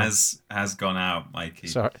right now. Has gone out, Mikey.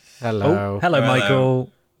 Sorry. Hello. Hello,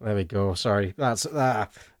 Michael. There we go. Sorry. That's yeah.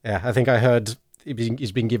 I think I heard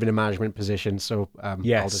he's been given a management position. So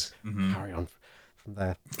yes, I'll just carry on from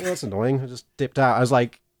there. Oh, that's annoying. I just dipped out. I was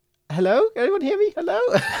like, "Hello, anyone hear me? Hello."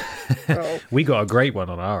 Oh. We got a great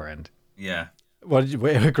one on our end. Yeah. What did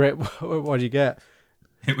you get?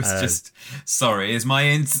 It was just, sorry, is my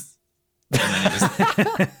int...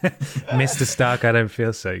 Mr. Stark, I don't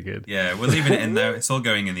feel so good. Yeah, we're leaving it in there. It's all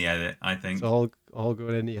going in the edit, I think. It's all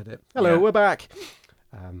going in the edit. Hello, we're back.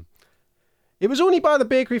 It was only by the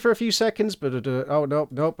bakery for a few seconds, but... oh,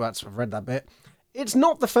 nope, I've read that bit. It's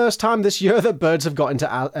not the first time this year that birds have got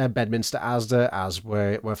into Bedminster Asda, as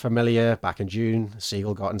we're familiar. Back in June, a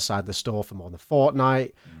seagull got inside the store for more than a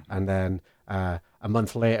fortnight, and then... a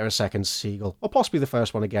month later, a second seagull, or possibly the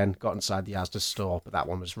first one again, got inside the Asda store, but that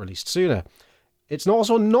one was released sooner. It's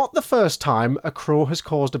also not the first time a crow has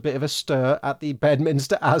caused a bit of a stir at the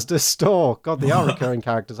Bedminster Asda store. God, they are recurring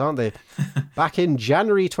characters, aren't they? Back in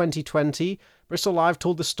January 2020, Bristol Live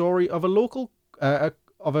told the story of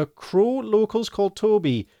a crow locals called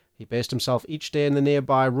Toby. He based himself each day in the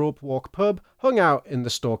nearby Rope Walk pub, hung out in the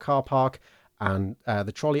store car park and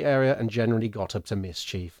the trolley area, and generally got up to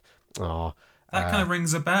mischief. Oh, that kind of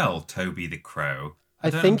rings a bell, Toby the Crow. I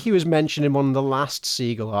think he was mentioned in one of the last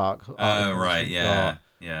Seagull articles. Oh, right, yeah.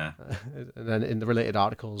 And then in the related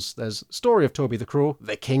articles, there's story of Toby the Crow,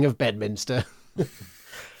 the King of Bedminster.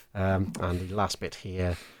 And the last bit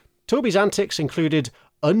here. Toby's antics included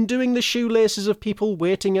undoing the shoelaces of people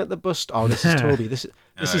waiting at the bus stop. Oh, this is Toby. This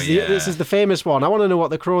is the famous one. I want to know what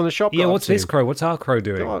the crow in the shop got what's up to. this crow? What's our crow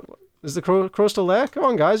doing? Come on. Is the crow still there? Come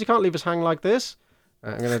on, guys. You can't leave us hanging like this.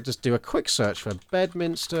 I'm going to just do a quick search for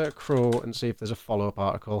Bedminster Crow and see if there's a follow-up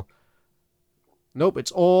article. Nope,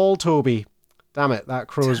 it's all Toby. Damn it, that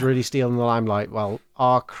crow's really stealing the limelight. Well,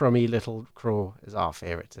 our crummy little crow is our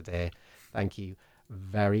favourite today. Thank you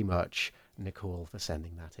very much, Nicole, for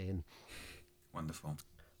sending that in. Wonderful.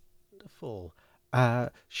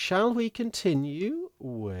 Shall we continue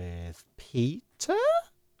with Peter?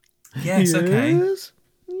 Yes, okay. Yes.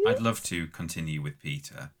 I'd love to continue with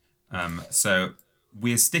Peter. So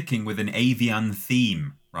we're sticking with an avian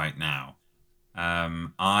theme right now.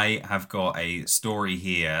 I have got a story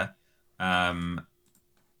here.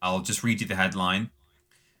 I'll just read you the headline.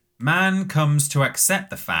 Man comes to accept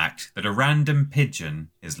the fact that a random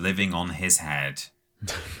pigeon is living on his head.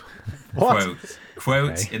 What?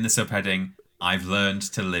 Quote okay. In the subheading, I've learned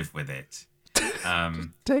to live with it.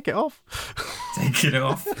 Take it off. Take it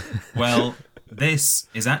off? Well, this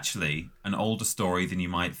is actually an older story than you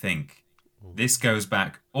might think. This goes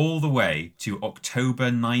back all the way to October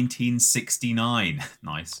 1969.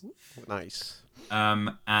 Nice. Nice.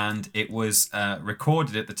 And it was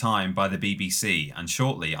recorded at the time by the BBC. And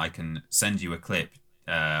shortly I can send you a clip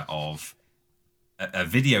of a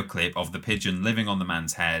video clip of the pigeon living on the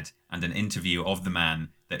man's head and an interview of the man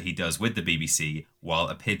that he does with the BBC while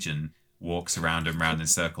a pigeon walks around and round in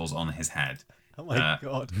circles on his head. Oh my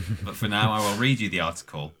God. But for now, I will read you the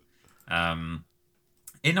article.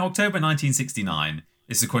 In October 1969,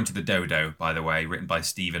 this is according to the Dodo, by the way, written by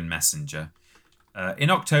Stephen Messenger.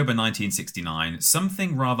 In October 1969,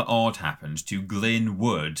 something rather odd happened to Glyn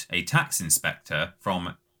Wood, a tax inspector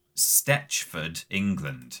from Stetchford,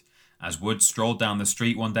 England. As Wood strolled down the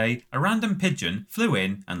street one day, a random pigeon flew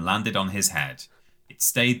in and landed on his head. It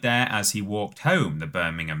stayed there as he walked home, the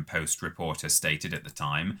Birmingham Post reporter stated at the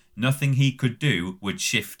time. Nothing he could do would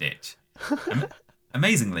shift it.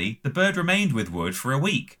 Amazingly, the bird remained with Wood for a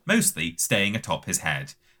week, mostly staying atop his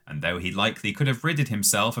head. And though he likely could have ridded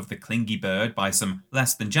himself of the clingy bird by some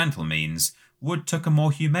less than gentle means, Wood took a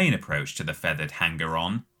more humane approach to the feathered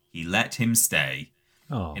hanger-on. He let him stay.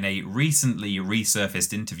 Oh. In a recently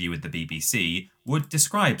resurfaced interview with the BBC, Wood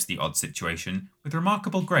describes the odd situation with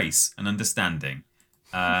remarkable grace and understanding.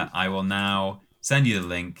 I will now send you the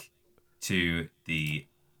link to the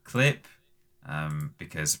clip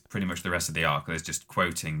because pretty much the rest of the article is just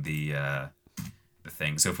quoting the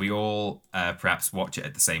thing. So if we all perhaps watch it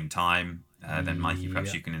at the same time, then Mikey,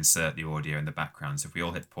 perhaps you can insert the audio in the background. So if we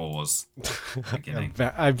all hit pause at the beginning.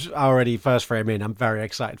 I'm already first frame in. I'm very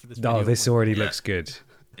excited for this video. Oh, this already looks good.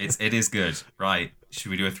 It is good. Right.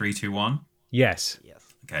 Should we do a 3, 2, 1? Yes.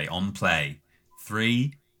 Okay, on play.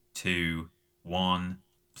 3, 2, 1,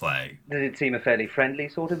 play. Does it seem a fairly friendly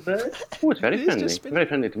sort of bird? Oh, it's very friendly. Very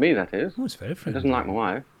friendly to me, that is. Oh, it's very It friendly. doesn't like my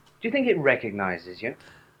wife. Do you think it recognises you?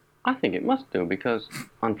 I think it must do, because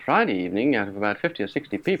on Friday evening, out of about 50 or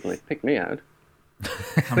 60 people, it picked me out.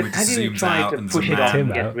 Camera But just have you zooms tried out to and push there's it a off man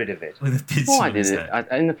and get rid of it? with a pigeon Oh, I on did his it. head.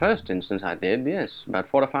 In the first instance, I did, yes. About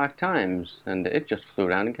 4 or 5 times. And it just flew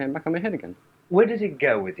around and came back on my head again. Where does it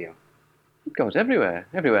go with you? It goes everywhere.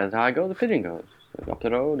 Everywhere that I go, the pigeon goes. Up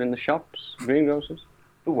the road, in the shops, greengrocers.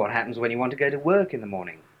 But what happens when you want to go to work in the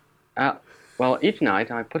morning? Well, each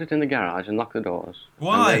night I put it in the garage and lock the doors.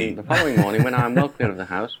 Why? And then the following morning, when I'm well clear of the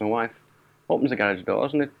house, my wife opens the garage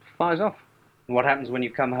doors and it flies off. And what happens when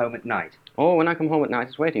you come home at night? Oh, when I come home at night,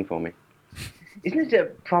 it's waiting for me. Isn't it a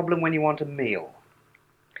problem when you want a meal?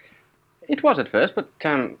 It was at first, but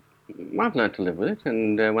I've learned to live with it,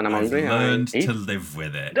 and when I'm I've hungry, learned I eat. to live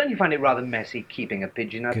with it. Don't you find it rather messy keeping a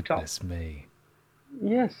pigeon up top? Goodness me.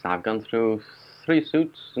 Yes, I've gone through 3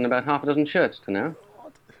 suits and about half a dozen shirts to now.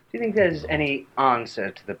 Do you think there's any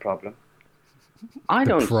answer to the problem? I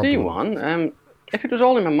don't see problem. one. If it was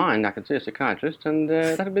all in my mind, I could see a psychiatrist, and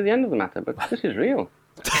that'd be the end of the matter, but this is real.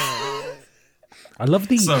 I love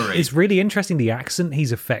the. Sorry. It's really interesting the accent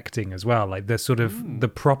he's affecting as well, like the sort of the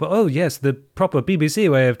proper. Oh yes, the proper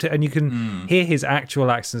BBC way of, and you can hear his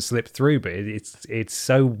actual accent slip through, but it's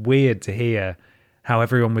so weird to hear how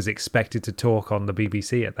everyone was expected to talk on the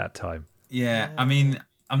BBC at that time. Yeah, I mean,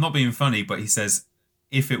 I'm not being funny, but he says,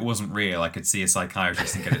 if it wasn't real, I could see a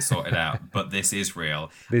psychiatrist and get it sorted out. But this is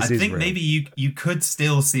real. I think real. maybe you could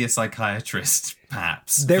still see a psychiatrist,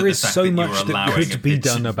 perhaps. There for the is fact so that much you're that allowing a could be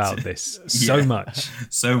pigeon done about to- this. So Yeah. much.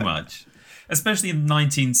 So much. Especially in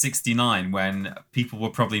 1969, when people were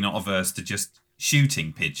probably not averse to just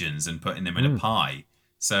shooting pigeons and putting them in a pie.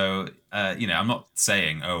 So, I'm not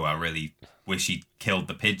saying, I really wish he'd killed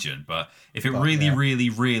the pigeon. But if it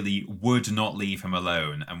really would not leave him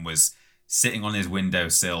alone and was sitting on his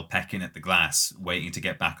windowsill, pecking at the glass, waiting to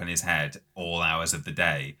get back on his head all hours of the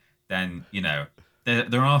day, then,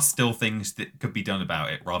 there are still things that could be done about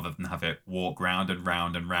it rather than have it walk round and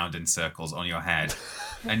round and round in circles on your head.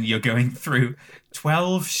 And you're going through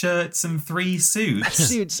 12 shirts and 3 suits.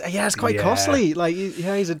 Suits. Yeah, it's quite costly. Like,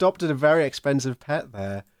 he's adopted a very expensive pet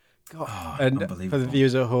there. God. And for unbelievable. the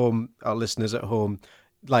viewers at home, our listeners at home,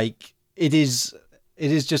 like, it is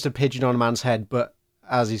just a pigeon on a man's head, but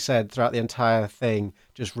as he said, throughout the entire thing,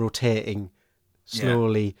 just rotating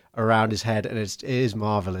slowly around his head, and it is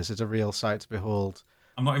marvelous. It's a real sight to behold.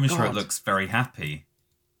 I'm not even sure it God. looks very happy.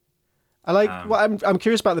 I like. I'm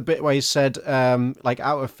curious about the bit where he said, like,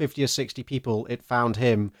 out of 50 or 60 people, it found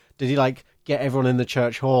him. Did he like get everyone in the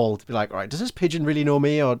church hall to be like, all right, does this pigeon really know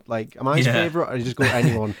me, or like, am I his favorite, or did he just go to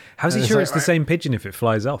anyone? How's he And sure like, it's the same pigeon if it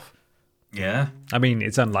flies off? Yeah. I mean,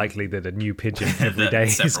 it's unlikely that a new pigeon every day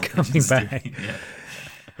is Several coming pigeons do, back. yeah.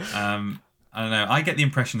 I don't know. I get the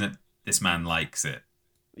impression that this man likes it.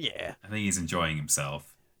 Yeah, I think he's enjoying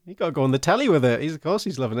himself. you got to go on the telly with it. Of course,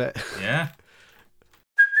 he's loving it. Yeah.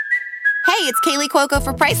 Hey, it's Kaylee Cuoco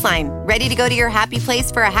for Priceline. Ready to go to your happy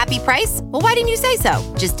place for a happy price? Well, why didn't you say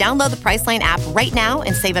so? Just download the Priceline app right now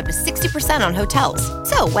and save up to 60% on hotels.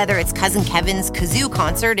 So whether it's Cousin Kevin's Kazoo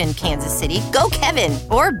Concert in Kansas City, go Kevin,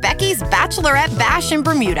 or Becky's Bachelorette Bash in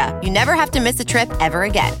Bermuda, you never have to miss a trip ever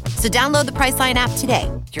again. So download the Priceline app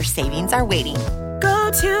today. Your savings are waiting.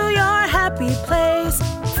 Go to your happy place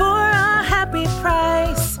for a happy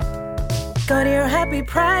price. Go to your happy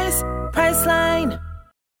price, Priceline.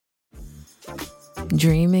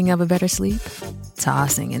 Dreaming of a better sleep?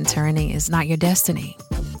 Tossing and turning is not your destiny.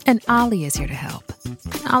 And Aldi is here to help.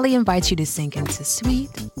 Aldi invites you to sink into sweet,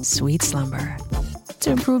 sweet slumber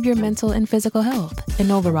to improve your mental and physical health and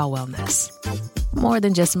overall wellness. More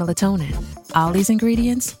than just melatonin, Aldi's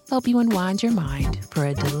ingredients help you unwind your mind for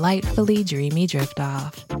a delightfully dreamy drift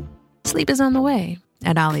off. Sleep is on the way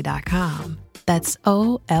at Aldi.com. That's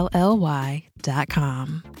OLLY.com.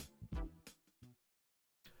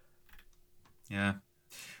 Yeah.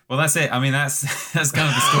 Well, that's it. I mean, that's kind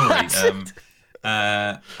of the story.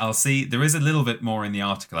 I'll see. There is a little bit more in the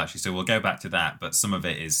article, actually, so we'll go back to that. But some of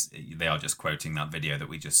it is, they are just quoting that video that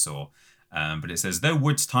we just saw. But it says, though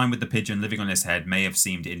Wood's time with the pigeon living on his head may have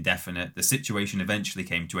seemed indefinite, the situation eventually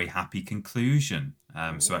came to a happy conclusion.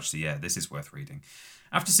 So actually, yeah, this is worth reading.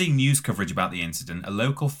 After seeing news coverage about the incident, a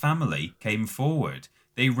local family came forward.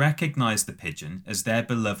 They recognised the pigeon as their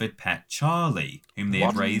beloved pet Charlie, whom they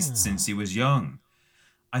had raised since he was young.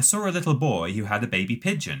 I saw a little boy who had a baby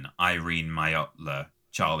pigeon, Irene Mayotler,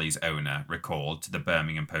 Charlie's owner, recalled to the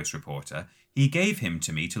Birmingham Post reporter. He gave him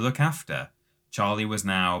to me to look after. Charlie was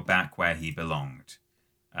now back where he belonged.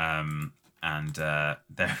 And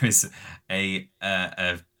there is a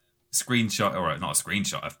screenshot, or not a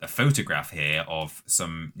screenshot, a photograph here of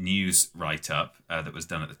some news write-up that was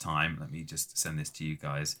done at the time. Let me just send this to you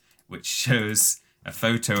guys, which shows a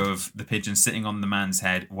photo of the pigeon sitting on the man's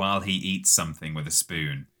head while he eats something with a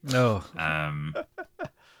spoon. Oh.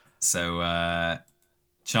 So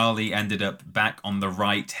Charlie ended up back on the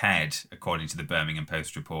right head, according to the Birmingham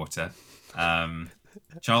Post reporter.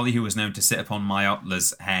 Charlie, who was known to sit upon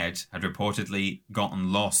Mayotler's head, had reportedly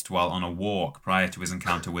gotten lost while on a walk prior to his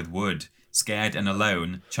encounter with Wood. Scared and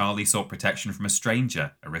alone, Charlie sought protection from a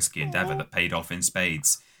stranger, a risky endeavour that paid off in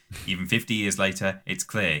spades. Even 50 years later, it's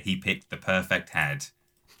clear he picked the perfect head.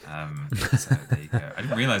 So there you go. I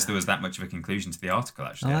didn't realise there was that much of a conclusion to the article,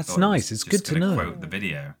 actually. Oh, that's nice. It's good to know. Quote the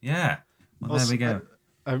video. Yeah. Well, there we go.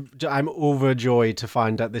 I'm overjoyed to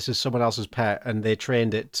find that this is someone else's pet and they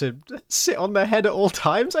trained it to sit on their head at all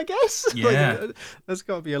times, I guess. Yeah. That's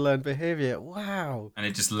got to be a learned behaviour. Wow. And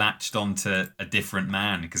it just latched onto a different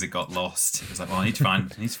man because it got lost. It was like, well, I need to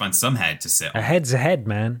find some head to sit on. A head's a head,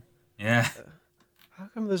 man. Yeah. How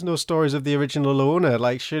come there's no stories of the original owner?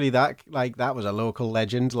 Like, surely that was a local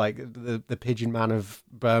legend, like the pigeon man of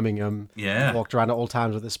Birmingham. Yeah. Walked around at all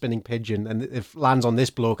times with a spinning pigeon, and it lands on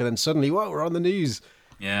this bloke, and then suddenly, whoa, we're on the news.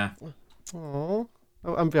 Yeah. Oh,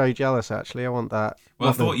 I'm very jealous, actually. I want that. Well,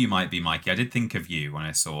 I thought you might be, Mikey. I did think of you when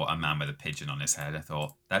I saw a man with a pigeon on his head. I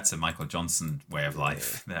thought, that's a Michael Johnson way of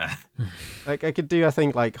life there. Like, I could do, I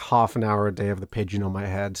think, like half an hour a day of the pigeon on my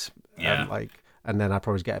head. Yeah. And then I'd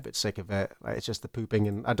probably get a bit sick of it. Like, it's just the pooping,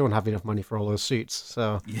 and I don't have enough money for all those suits.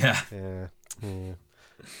 So yeah.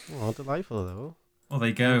 Oh, delightful, though. Well, there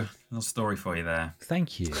you go. Little story for you there.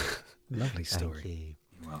 Thank you. Lovely story. Thank you.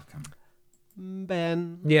 You're welcome.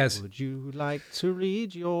 Ben, yes. Would you like to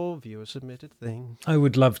read your viewer-submitted thing? I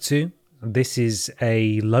would love to. This is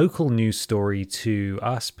a local news story to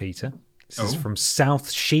us, Peter. This is from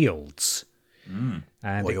South Shields. And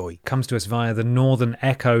it comes to us via the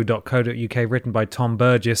northernecho.co.uk, written by Tom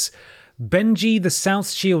Burgess. Benji, the South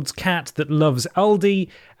Shields cat that loves Aldi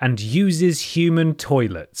and uses human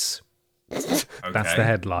toilets. Okay. That's the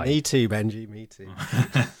headline. Me too, Benji, me too.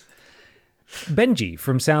 Benji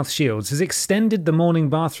from South Shields has extended the morning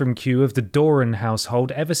bathroom queue of the Doran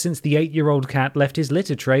household ever since the 8-year-old cat left his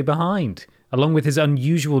litter tray behind. Along with his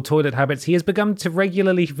unusual toilet habits, he has begun to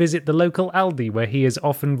regularly visit the local Aldi, where he is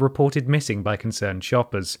often reported missing by concerned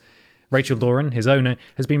shoppers. Rachel Doran, his owner,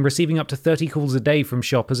 has been receiving up to 30 calls a day from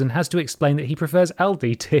shoppers and has to explain that he prefers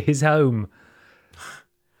Aldi to his home.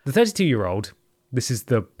 The 32-year-old, this is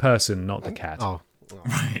the person, not the cat. Oh.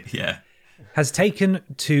 Right, yeah. Has taken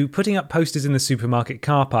to putting up posters in the supermarket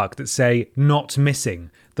car park that say, "Not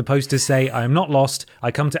missing." The posters say, "I am not lost.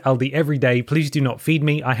 I come to Aldi every day. Please do not feed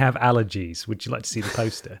me. I have allergies." Would you like to see the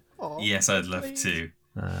poster? Yes, I'd love to.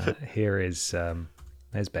 Here is,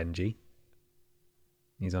 there's Benji.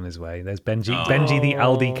 He's on his way. There's Benji. Benji the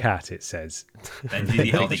Aldi cat, it says. Benji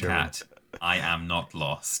the Aldi cat. I am not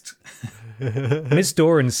lost. Miss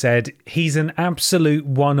Doran said, he's an absolute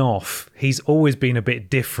one-off. He's always been a bit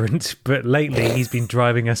different, but lately he's been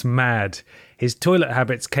driving us mad. His toilet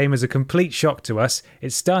habits came as a complete shock to us.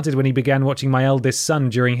 It started when he began watching my eldest son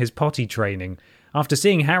during his potty training. After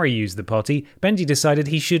seeing Harry use the potty, Benji decided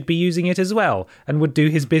he should be using it as well, and would do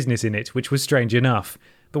his business in it, which was strange enough.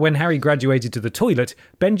 But when Harry graduated to the toilet,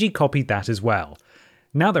 Benji copied that as well.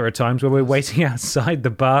 Now there are times where we're waiting outside the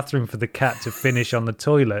bathroom for the cat to finish on the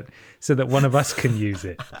toilet so that one of us can use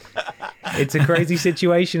it. It's a crazy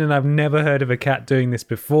situation, and I've never heard of a cat doing this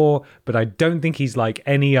before, but I don't think he's like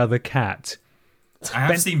any other cat. I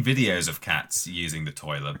have seen videos of cats using the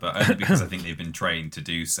toilet, but only because I think they've been trained to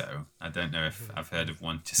do so. I don't know if I've heard of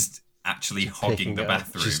one just actually hogging the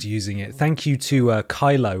bathroom. Just using it. Thank you to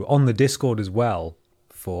Kylo on the Discord as well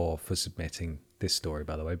for submitting this story,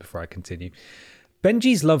 by the way, before I continue.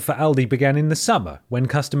 Benji's love for Aldi began in the summer, when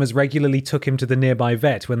customers regularly took him to the nearby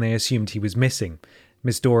vet when they assumed he was missing.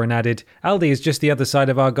 Miss Doran added, Aldi is just the other side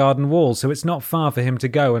of our garden wall, so it's not far for him to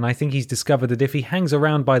go, and I think he's discovered that if he hangs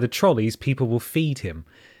around by the trolleys, people will feed him.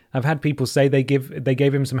 I've had people say they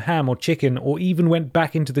gave him some ham or chicken, or even went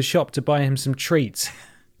back into the shop to buy him some treats.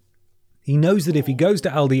 He knows that if he goes to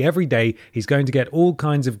Aldi every day, he's going to get all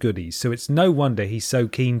kinds of goodies, so it's no wonder he's so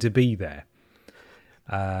keen to be there.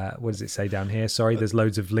 What does it say down here? Sorry, there's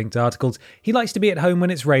loads of linked articles. He likes to be at home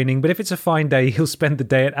when it's raining, but if it's a fine day, he'll spend the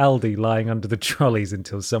day at Aldi lying under the trolleys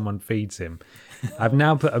until someone feeds him. I've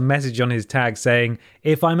now put a message on his tag saying,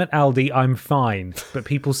 if I'm at Aldi, I'm fine, but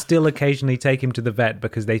people still occasionally take him to the vet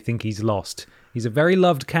because they think he's lost. He's a very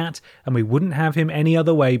loved cat, and we wouldn't have him any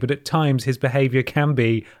other way, but at times his behaviour can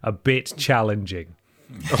be a bit challenging.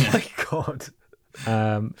 Oh my God.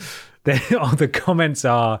 The comments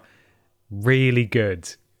are really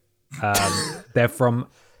good. They're from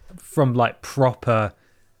like proper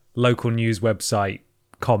local news website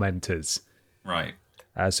commenters. Right.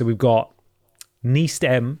 So we've got Neast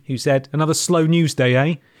M, who said, another slow news day,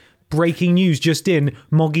 eh? Breaking news just in,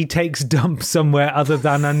 Moggy takes dump somewhere other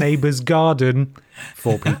than a neighbour's garden.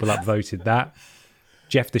 4 people upvoted that.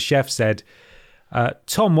 Jeff the Chef said,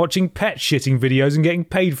 Tom watching pet shitting videos and getting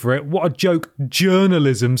paid for it. What a joke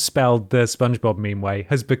journalism, spelled the SpongeBob meme way,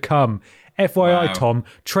 has become. FYI, wow. Tom,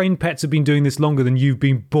 trained pets have been doing this longer than you've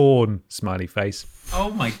been born. Smiley face. Oh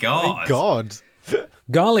my God. Oh my God.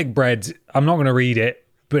 Garlic bread, I'm not going to read it,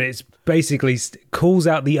 but it's basically calls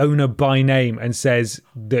out the owner by name and says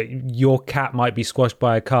that your cat might be squashed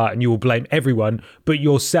by a car and you will blame everyone but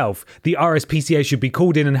yourself. The RSPCA should be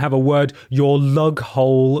called in and have a word. Your lug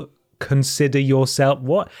hole, consider yourself...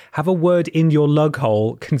 What? Have a word in your lug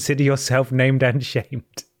hole. Consider yourself named and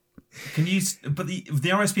shamed. Can you? But the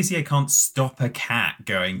RSPCA can't stop a cat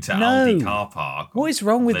going to Aldi car park. What is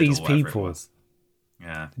wrong with these people?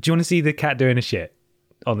 Yeah. Do you want to see the cat doing a shit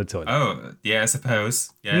on the toilet? Oh, yeah, I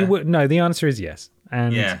suppose. Yeah. No, the answer is yes.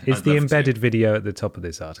 And yeah, it's the embedded video at the top of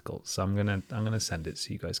this article. So I'm gonna send it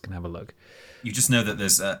so you guys can have a look. You just know that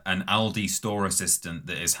there's an Aldi store assistant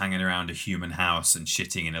that is hanging around a human house and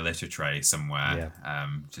shitting in a litter tray somewhere,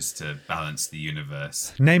 just to balance the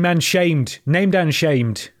universe. Named and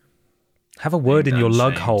shamed. Have a word in your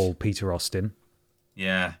lug hole, Peter Austin.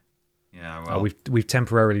 Yeah. Yeah, well. We've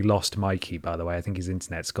temporarily lost Mikey, by the way. I think his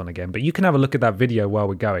internet's gone again. But you can have a look at that video while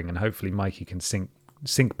we're going, and hopefully Mikey can sync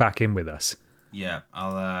back in with us. Yeah,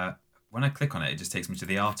 I'll. When I click on it, it just takes me to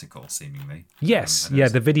the article, seemingly. Yes,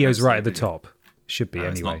 the video's right at the top. Should be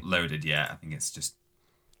anyway. It's not loaded yet. I think it's just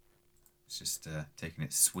taking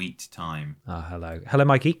its sweet time. Oh, hello,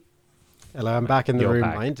 Mikey. Hello, I'm back in the room.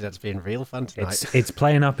 My internet's been real fun tonight. It's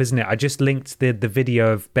playing up, isn't it? I just linked the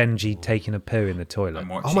video of Benji taking a poo in the toilet. I'm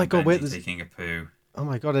watching Benji taking a poo. Oh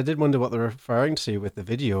my God, I did wonder what they're referring to with the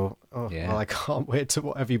video. Oh, yeah. Well, I can't wait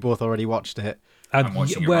to... Have you both already watched it? I'm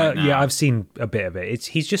watching it right now. Yeah, I've seen a bit of it.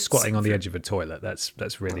 He's just squatting on the edge of a toilet.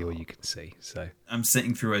 That's really all you can see. So I'm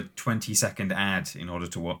sitting through a 20-second ad in order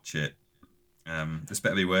to watch it. This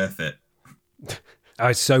better be worth it. Oh,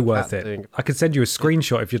 it's so worth it. I could send you a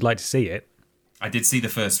screenshot if you'd like to see it. I did see the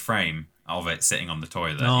first frame of it sitting on the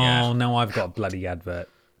toilet. Oh, no, I've got a bloody advert.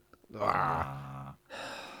 Oh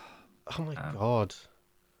my God.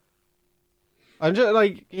 I'm just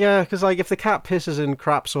because if the cat pisses and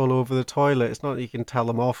craps all over the toilet, it's not that you can tell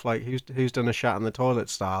them off, like who's done a shat in the toilet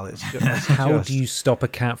style. It's just, How do you stop a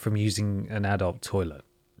cat from using an adult toilet?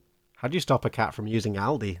 How do you stop a cat from using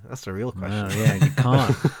Aldi? That's the real question. Oh, yeah, you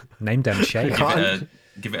can't. Name damn shame.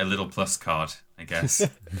 Give it a little plus card, I guess.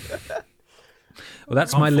 Well,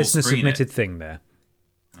 that's my listener submitted thing there.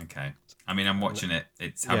 Okay. I mean, I'm watching it.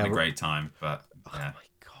 It's having a great time, but yeah. Oh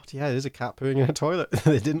my God, yeah, there's a cat pooing in a toilet.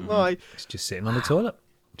 They didn't lie. It's just sitting on the toilet.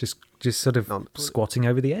 Just sort of squatting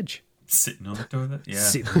over the edge. Sitting on the toilet? Yeah.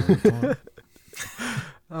 Sitting on the toilet.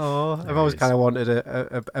 I've always kind of wanted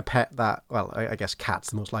a pet that, well, I guess cat's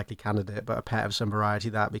the most likely candidate, but a pet of some variety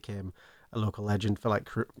that became a local legend for like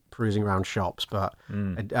cruising around shops. But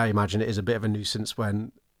I imagine it is a bit of a nuisance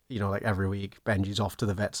when, like every week Benji's off to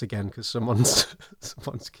the vets again because someone's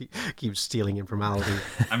keeps stealing him from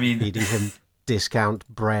Aldi. I mean, feeding him discount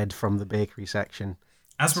bread from the bakery section.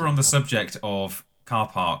 As we're on the subject of car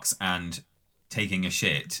parks and taking a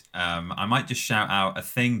shit, I might just shout out a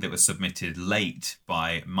thing that was submitted late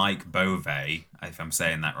by Mike Bove, if I'm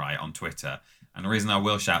saying that right, on Twitter. And the reason I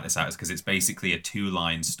will shout this out is because it's basically a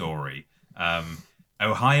 2-line story.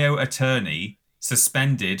 Ohio attorney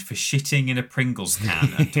suspended for shitting in a Pringles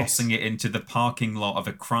can and tossing it into the parking lot of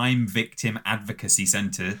a crime victim advocacy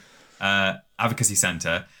center.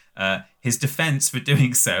 His defense for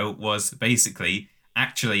doing so was basically,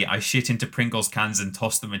 actually, I shit into Pringles cans and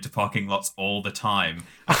toss them into parking lots all the time.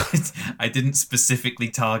 I didn't specifically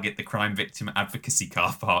target the crime victim advocacy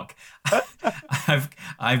car park.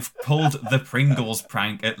 I've pulled the Pringles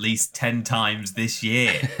prank at least 10 times this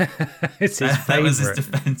year. It's his favourite. That was his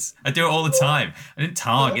defense. I do it all the time. I didn't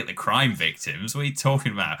target the crime victims. What are you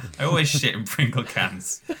talking about? I always shit in Pringle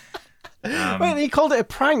cans. Wait, he called it a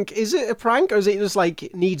prank. Is it a prank, or is it just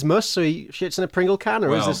like needs must, so he shits in a Pringle can,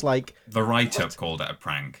 or is this like the write-up called it a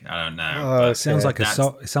prank? I don't know. It sounds like it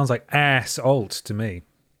sounds like ass-alt to me.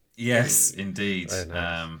 Yes, indeed.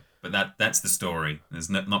 Nice. But that's the story.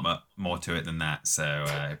 There's not much more to it than that, so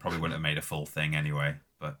it probably wouldn't have made a full thing anyway.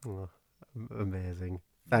 But amazing.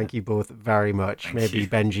 Thank you both very much. Thank Maybe you.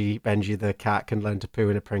 Benji the cat can learn to poo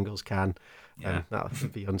in a Pringles can. Yeah. That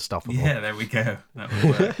would be unstoppable. Yeah, there we go. That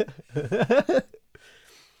would work.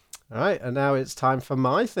 All right, and now it's time for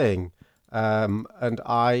my thing. And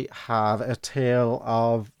I have a tale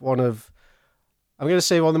of I'm going to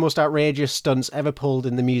say one of the most outrageous stunts ever pulled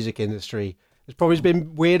in the music industry. There's probably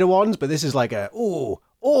been weirder ones, but this is like a,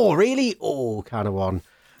 really? Kind of one.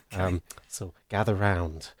 Okay. So gather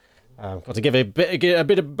round. Got to give a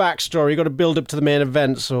bit of backstory. Got to build up to the main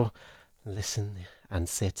event. So listen and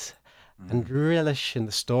sit and relish in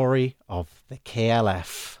the story of the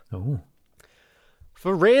KLF. Oh.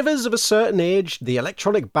 For ravers of a certain age, the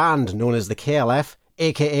electronic band known as the KLF,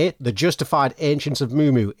 aka the Justified Ancients of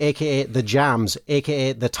Mumu, aka the Jams,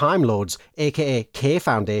 aka the Time Lords, aka K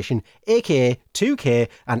Foundation, aka 2K,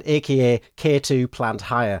 and aka K2 Plant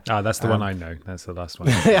Hire. Oh, that's the one I know. That's the last one.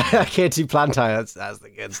 K2 Plant Hire, that's the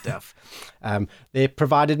good stuff. They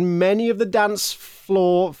provided many of the dance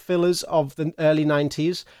floor fillers of the early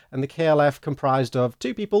 90s, and the KLF comprised of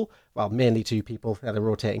mainly two people. They had a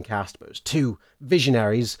rotating cast, but it was two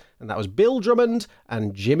visionaries, and that was Bill Drummond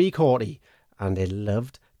and Jimmy Corty. And they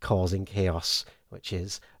loved causing chaos, which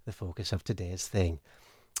is the focus of today's thing.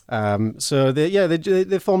 So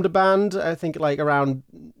they formed a band, I think like around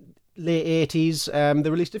late 80s. They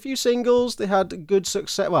released a few singles. They had good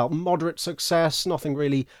success, moderate success. Nothing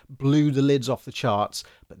really blew the lids off the charts.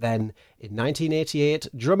 But then in 1988,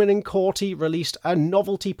 Drummond and Corty released a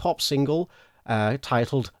novelty pop single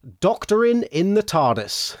titled Doctorin' in the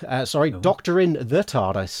TARDIS. Doctorin' the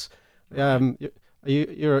TARDIS.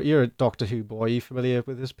 You're a Doctor Who boy. Are you familiar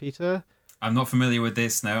with this, Peter? I'm not familiar with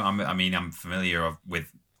this. No, I'm familiar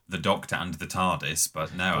with the Doctor and the TARDIS,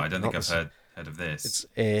 but no, I don't think I've heard of this.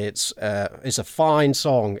 It's a fine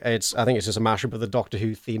song. I think it's just a mashup of the Doctor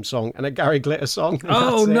Who theme song and a Gary Glitter song.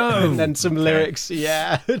 Oh no! And then some lyrics.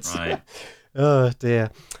 Yeah. Right. Oh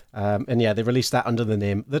dear. They released that under the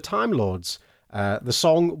name The Time Lords. The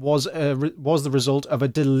song was the result of a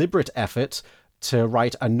deliberate effort to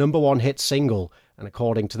write a number one hit single, and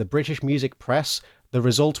according to the British music press, the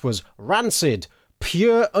result was rancid,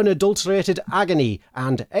 pure unadulterated agony,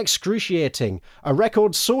 and excruciating. A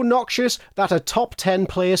record so noxious that a top 10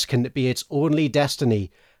 place can be its only destiny.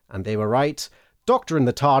 And they were right. Doctor and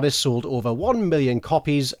the TARDIS sold over 1 million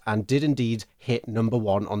copies and did indeed hit number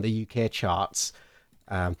one on the UK charts.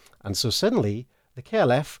 And so suddenly, the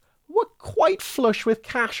KLF were quite flush with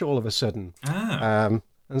cash all of a sudden.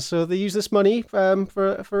 And so they used this money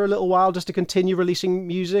for a little while just to continue releasing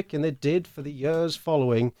music, and they did for the years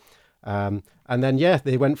following. And then,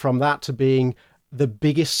 they went from that to being the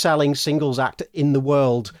biggest selling singles act in the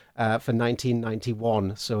world for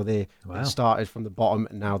 1991. So they started from the bottom,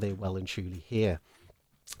 and now they're well and truly here.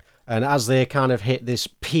 And as they kind of hit this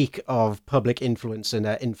peak of public influence and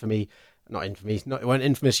infamy, they weren't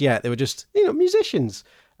infamous yet, they were just, musicians.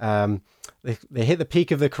 They hit the peak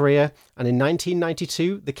of their career, and in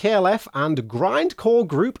 1992, the KLF and grindcore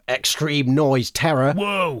group Extreme Noise Terror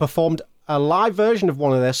performed a live version of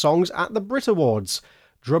one of their songs at the Brit Awards.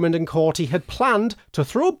 Drummond and Corty had planned to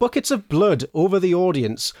throw buckets of blood over the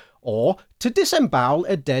audience or to disembowel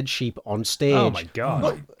a dead sheep on stage. Oh my God.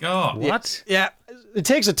 Oh my God. What? Yeah, it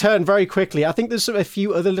takes a turn very quickly. I think there's a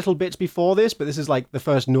few other little bits before this, but this is like the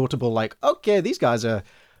first notable, like, okay, these guys are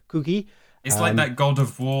kooky. It's like that God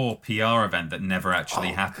of War PR event that never actually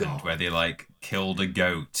happened, where they like killed a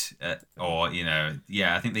goat, or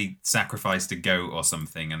I think they sacrificed a goat or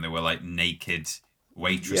something, and they were like naked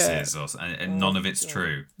waitresses, and none of it's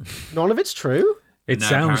true. None of it's true? It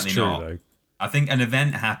sounds true, though. I think an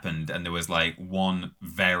event happened, and there was like one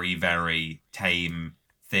very, very tame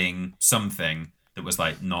thing, something that was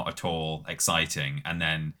like not at all exciting, and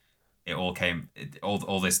then it all came,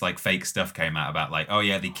 all this like fake stuff came out about like, oh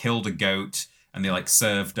yeah, they killed a goat and they like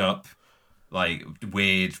served up like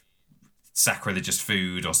weird sacrilegious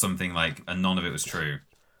food or something, like, and none of it was true.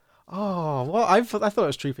 Oh, well, I thought it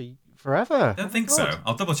was true forever. I don't think so.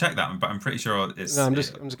 I'll double check that, but I'm pretty sure it's. No, I'm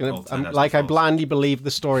just gonna. I blindly believed the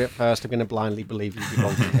story at first. I'm gonna blindly believe you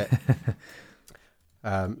debunking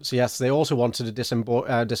it. So yes, they also wanted to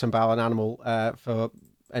disembowel an animal for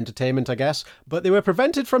entertainment, I guess, but they were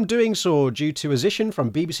prevented from doing so due to opposition from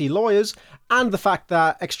BBC lawyers and the fact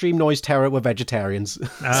that Extreme Noise Terror were vegetarians.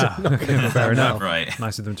 Fair enough. Right.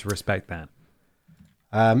 Nice of them to respect that.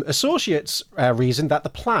 Associates reasoned that the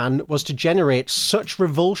plan was to generate such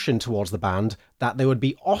revulsion towards the band that they would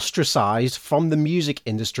be ostracized from the music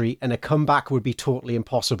industry and a comeback would be totally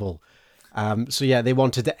impossible. They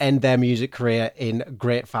wanted to end their music career in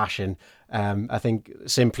great fashion. I think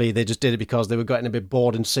simply they just did it because they were getting a bit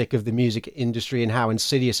bored and sick of the music industry and how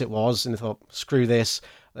insidious it was, and they thought, screw this,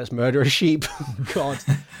 let's murder a sheep. God.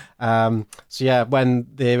 When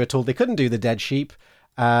they were told they couldn't do the dead sheep,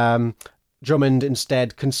 Drummond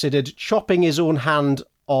instead considered chopping his own hand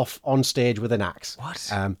off on stage with an axe.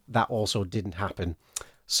 What? That also didn't happen.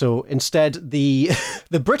 So instead, the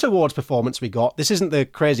Brit Awards performance we got, this isn't the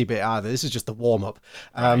crazy bit either, this is just the warm-up.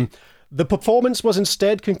 Right. The performance was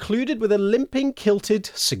instead concluded with a limping, kilted,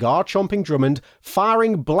 cigar-chomping Drummond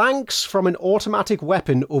firing blanks from an automatic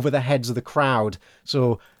weapon over the heads of the crowd.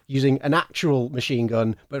 So using an actual machine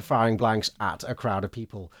gun, but firing blanks at a crowd of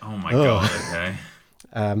people. Oh my God,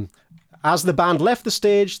 okay. As the band left the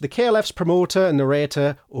stage, the KLF's promoter and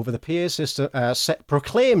narrator over the PA system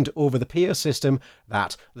proclaimed over the PA system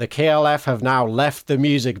that the KLF have now left the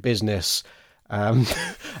music business. And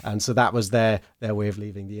so that was their way of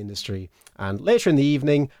leaving the industry. And later in the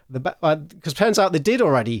evening, because it turns out they did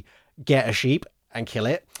already get a sheep and kill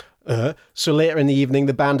it. So later in the evening,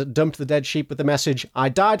 the band dumped the dead sheep with the message, "I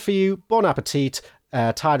died for you, bon appetit,"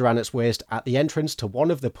 tied around its waist at the entrance to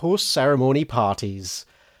one of the post-ceremony parties.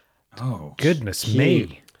 Oh, goodness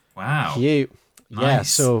me. Wow. Cute. Nice. Yeah,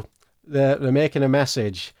 so they're making a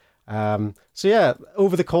message.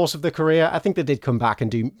 Over the course of their career, I think they did come back and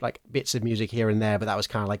do like bits of music here and there, but that was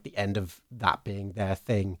kind of like the end of that being their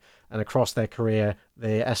thing. And across their career,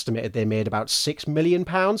 they estimated they made about £6 million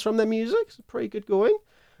from their music. It's pretty good going.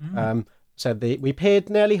 We paid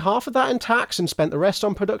nearly half of that in tax and spent the rest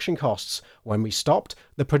on production costs. When we stopped,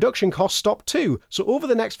 the production costs stopped too. So over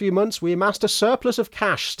the next few months, we amassed a surplus of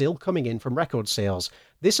cash still coming in from record sales.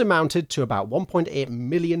 This amounted to about £1.8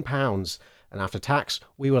 million. And after tax,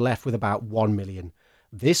 we were left with about £1 million.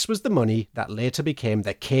 This was the money that later became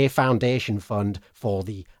the K Foundation Fund for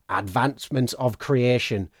the Advancement of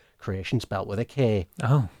Creation. Creation spelt with a K.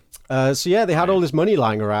 Oh. They had all this money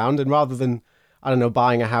lying around, and rather than,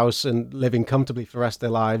 buying a house and living comfortably for the rest of their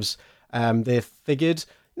lives, they figured,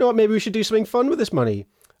 you know what, maybe we should do something fun with this money.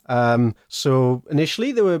 So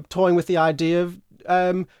initially they were toying with the idea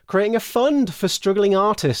of creating a fund for struggling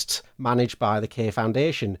artists managed by the K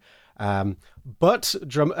Foundation. But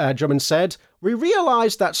Drummond said, "We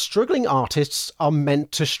realised that struggling artists are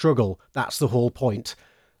meant to struggle. That's the whole point."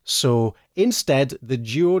 So instead, the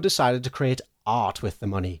duo decided to create art with the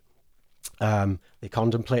money. They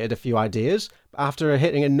contemplated a few ideas. After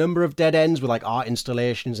hitting a number of dead ends with like art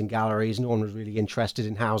installations and galleries, no one was really interested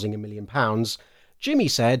in housing £1 million. Jimmy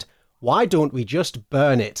said, "Why don't we just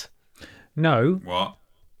burn it?" No. What?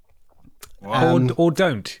 Or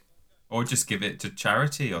don't. Or just give it to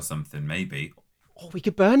charity or something, maybe. Or we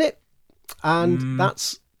could burn it. And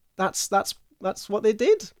that's what they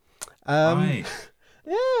did. Right.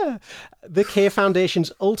 Yeah. The K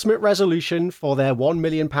Foundation's ultimate resolution for their £1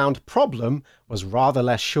 million problem was rather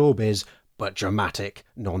less showbiz, but dramatic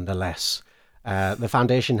nonetheless. The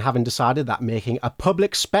foundation having decided that making a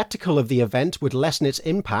public spectacle of the event would lessen its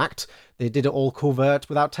impact, they did it all covert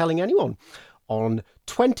without telling anyone.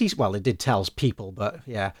 It did tell people, but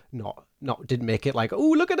yeah, didn't make it like,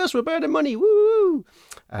 oh, look at us, we're burning money, woo!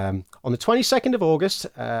 On the 22nd of August,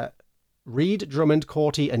 Reed, Drummond,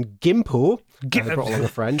 Corty, and Gimpo. They brought along a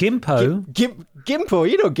friend. Gimpo? Gimpo,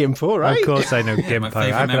 you know Gimpo, right? Of course I know Yeah, Gimpo. my How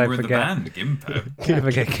favourite could I member of the forget? band, Gimpo. How could I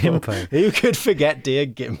forget Gimpo? Who could forget dear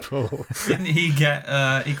Gimpo? Didn't he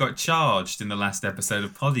get? He got charged in the last episode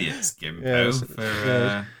of Podiots, Gimpo,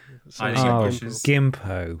 for hiding in bushes.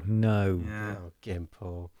 Gimpo, no. Yeah. Oh,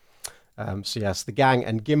 Gimpo. So yes, the gang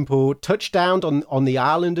and Gimpo touched down on the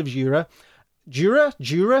island of Jura. Jura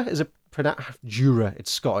is a Jura.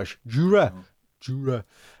 It's Scottish. Jura.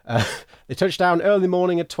 They touched down early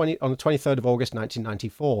morning on the 23rd of August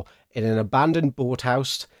 1994 in an abandoned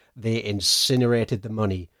boathouse. They incinerated the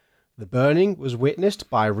money. The burning was witnessed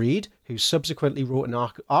by Reed, who subsequently wrote an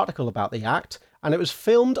article about the act, and it was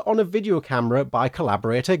filmed on a video camera by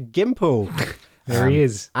collaborator Gimpo. There he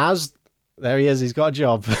is. There he is. He's got a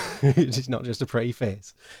job. He's not just a pretty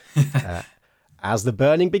face. As the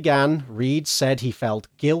burning began, Reed said he felt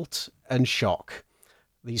guilt and shock.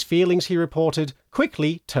 These feelings, he reported,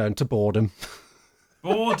 quickly turned to boredom.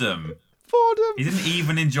 Boredom. He didn't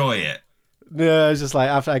even enjoy it. No, it's just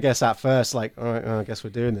like, I guess at first, like, all right, I guess we're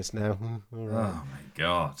doing this now. All right. Oh, my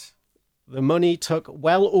God. The money took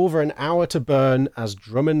well over an hour to burn as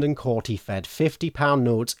Drummond and Corty fed £50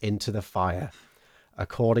 notes into the fire.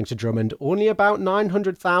 According to Drummond, only about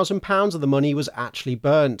 £900,000 of the money was actually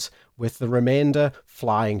burnt, with the remainder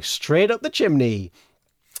flying straight up the chimney.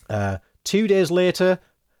 2 days later,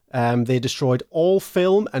 they destroyed all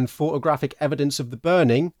film and photographic evidence of the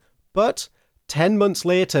burning, but 10 months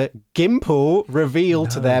later, Gimpo revealed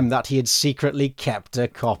to them that he had secretly kept a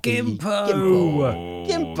copy.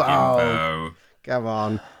 Gimpo! Come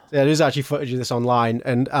on. Yeah, there's actually footage of this online,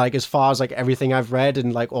 and like as far as like everything I've read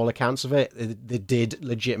and like all accounts of it, they did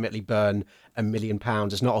legitimately burn £1 million.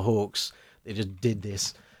 It's not a hoax. They just did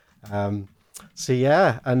this. So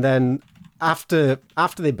yeah, and then after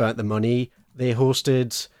they burnt the money, they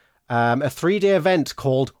hosted a 3-day event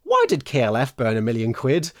called "Why Did KLF Burn £1 Million?"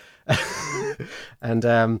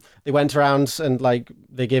 And they went around and like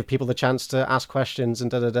they gave people the chance to ask questions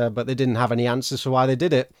and but they didn't have any answers for why they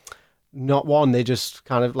did it. Not one. They just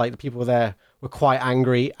kind of like the people there were quite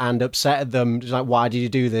angry and upset at them. Just like, why did you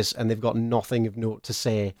do this? And they've got nothing of note to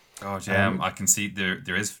say. God, yeah, I can see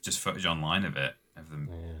there is just footage online of it, of them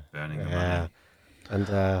burning the money. And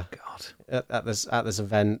God, at this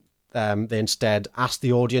event, they instead asked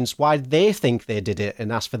the audience why they think they did it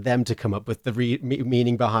and asked for them to come up with the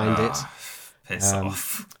meaning behind it. Piss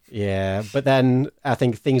off. Yeah, but then I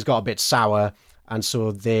think things got a bit sour. And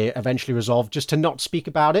so they eventually resolved just to not speak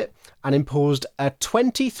about it and imposed a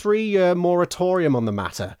 23-year moratorium on the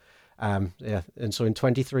matter. And so in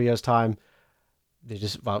 23 years' time,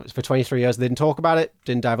 for 23 years, they didn't talk about it,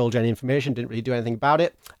 didn't divulge any information, didn't really do anything about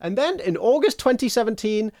it. And then in August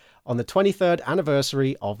 2017, on the 23rd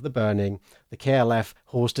anniversary of the burning, the KLF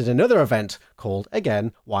hosted another event called,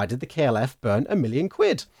 again, Why Did the KLF Burn £1 Million?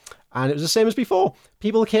 And it was the same as before.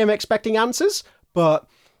 People came expecting answers, but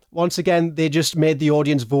once again, they just made the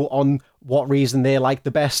audience vote on what reason they liked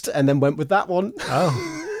the best and then went with that one.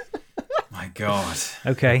 Oh. My God.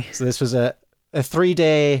 Okay. So this was a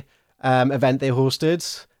 3-day event they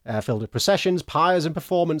hosted, filled with processions, pyres and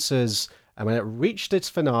performances. And when it reached its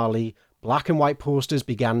finale, black and white posters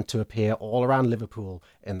began to appear all around Liverpool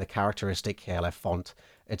in the characteristic KLF font.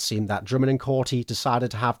 It seemed that Drummond and Corty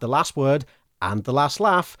decided to have the last word and the last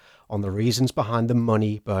laugh on the reasons behind the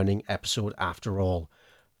money burning episode after all.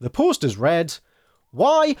 The posters read,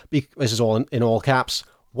 why? This is all in all caps.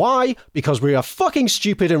 Why? Because we are fucking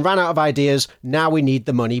stupid and ran out of ideas. Now we need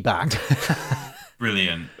the money back.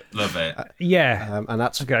 Brilliant. Love it. Yeah. And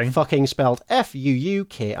that's fucking spelled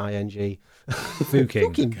Fuuking.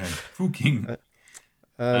 Fuking. Fuking.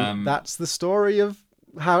 That's the story of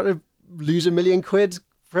how to lose £1 million in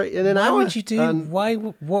an hour. Why would you do? Why?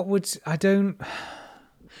 What would? I don't.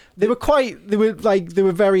 They were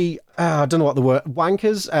very, I don't know what the word,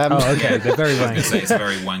 wankers. Okay, they're very wanky. I was going to say it's a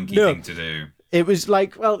very wanky thing to do. It was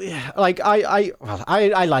like,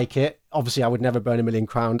 I like it. Obviously, I would never burn £1 million.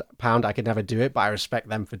 I could never do it, but I respect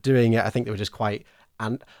them for doing it. I think they were just quite,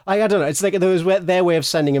 and I don't know. It's like there was their way of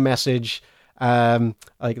sending a message.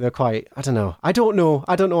 They're quite, I don't know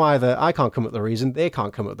either. I can't come up with the reason. They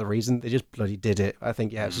can't come up with the reason. They just bloody did it. I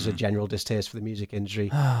think, it's just a general distaste for the music industry.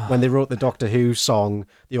 When they wrote the Doctor Who song,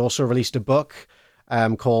 they also released a book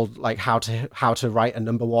called like How to Write a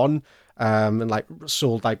Number One, and like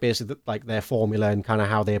sold like basically like their formula and kind of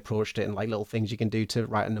how they approached it and like little things you can do to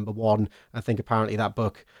write a number one. I think apparently that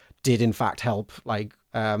book did in fact help like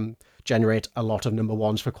generate a lot of number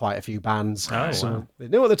ones for quite a few bands. So they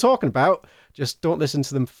know what they're talking about. Just don't listen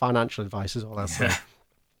to them for financial advice is all I'll say.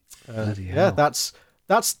 That's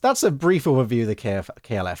that's a brief overview of the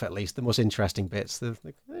KLF, at least. The most interesting bits. The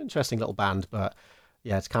interesting little band, but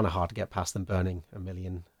yeah, it's kind of hard to get past them burning a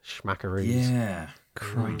million schmackaroos. Yeah.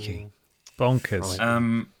 Crikey. Bonkers.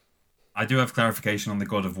 I do have clarification on the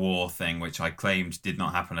God of War thing, which I claimed did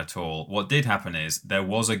not happen at all. What did happen is there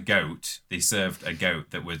was a goat. They served a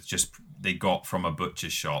goat that was they got from a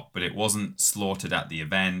butcher's shop, but it wasn't slaughtered at the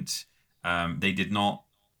event. They did not,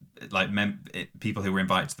 people who were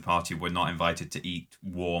invited to the party were not invited to eat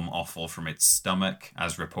warm offal from its stomach,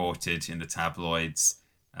 as reported in the tabloids.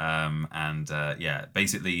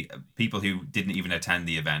 Basically, people who didn't even attend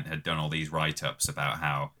the event had done all these write-ups about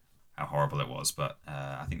how horrible it was. But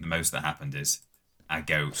I think the most that happened is a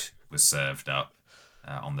goat was served up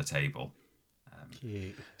on the table.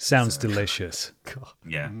 Sounds delicious. God.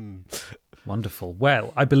 Yeah. Wonderful.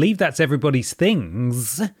 Well, I believe that's everybody's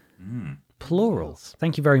things. Plural.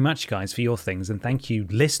 Thank you very much, guys, for your things. And thank you,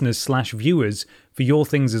 listeners/viewers, for your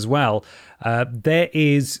things as well. There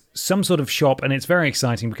is some sort of shop, and it's very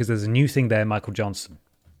exciting because there's a new thing there, Michael Johnson.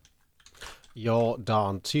 You're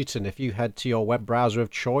darn tootin'. If you head to your web browser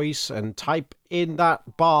of choice and type in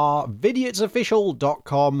that bar,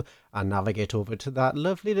 vidiotsofficial.com, and navigate over to that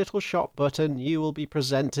lovely little shop button, you will be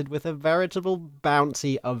presented with a veritable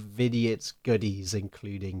bounty of Vidiots goodies,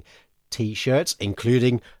 including T-shirts,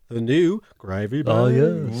 including the new Gravy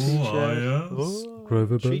Bay T-shirt.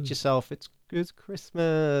 Gravy Bay. Treat yourself, it's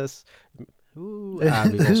Christmas. Ooh,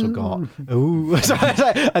 and we've also got. Ooh, sorry,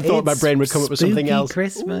 I thought my brain would come up with something else.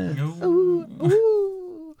 Christmas.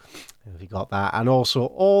 Ooh. We got that, and also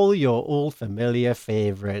all your old familiar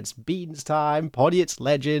favourites: Beans Time, Podiots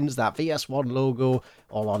Legends, that VS1 logo,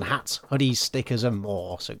 all on hats, hoodies, stickers, and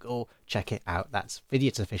more. So go check it out. That's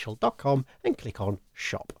vidiotsofficial.com and click on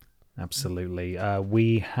shop. Absolutely.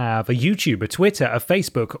 We have a YouTube, a Twitter, a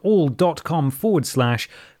Facebook, all.com/Vidiots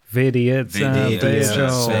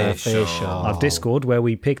official. Our Discord, where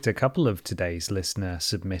we picked a couple of today's listener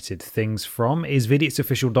submitted things from, is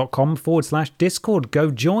vidiotsofficial.com/Discord. Go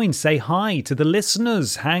join, say hi to the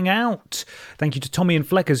listeners, hang out. Thank you to Tommy and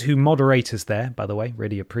Fleckers who moderate us there, by the way.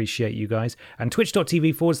 Really appreciate you guys. And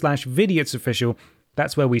twitch.tv/VidiotsOfficial.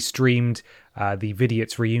 That's where we streamed the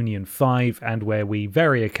Vidiots Reunion 5 and where we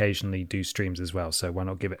very occasionally do streams as well. So why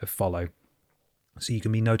not give it a follow so you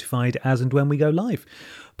can be notified as and when we go live.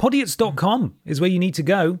 Podiots.com is where you need to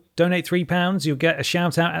go. Donate £3. You'll get a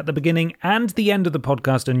shout out at the beginning and the end of the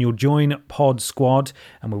podcast and you'll join Pod Squad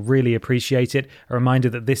and we'll really appreciate it. A reminder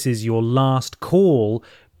that this is your last call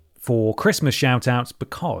for Christmas shout outs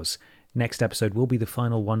because next episode will be the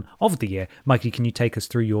final one of the year. Mikey, can you take us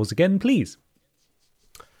through yours again, please?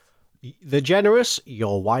 The Generous,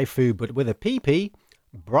 your waifu but with a PP,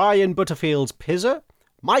 Brian Butterfield's Pizza,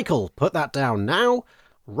 Michael, put that down now,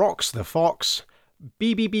 Rocks the Fox,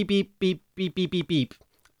 beep beep beep beep beep beep beep beep beep,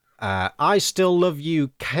 I Still Love You,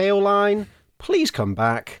 Caroline, Please Come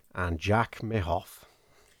Back, and Jack Mihoff.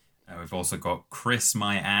 We've also got Chris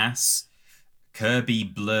My Ass, Kirby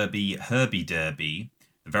Blurby Herbie Derby,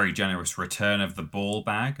 the very generous Return of the Ball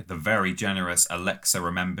Bag, the very generous Alexa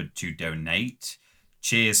Remembered to Donate,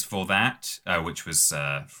 Cheers for That, which was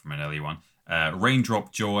from an earlier one,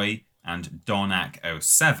 Raindrop Joy, and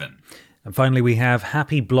Donak07. And finally, we have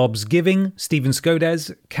Happy Blobs Giving, Stephen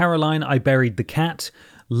Skodes, Caroline I Buried the Cat,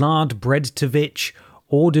 Lard Breadtovich,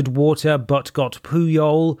 Ordered Water But Got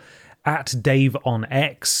Pooyol, at Dave on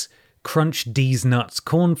X, Crunch D's Nuts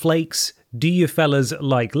Cornflakes, Do You Fellas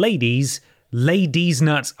Like Ladies, Ladies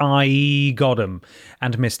Nuts I Got 'em,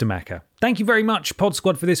 and Mr. Mecca. Thank you very much, Pod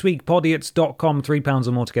Squad, for this week. Podiots.com, £3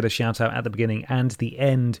 or more to get a shout out at the beginning and the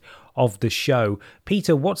end of the show.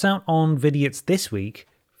 Peter, what's out on Vidiots this week,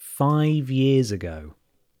 5 years ago?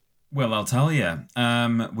 Well, I'll tell you.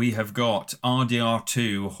 We have got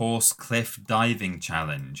RDR2 Horse Cliff Diving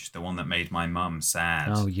Challenge, the one that made my mum sad.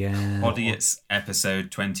 Oh, yeah. Podiots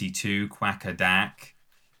episode 22, Quack-a-Dack.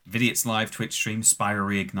 Vidiots live Twitch stream, Spyro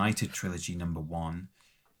Reignited Trilogy #1.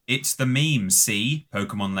 It's the Meme, see?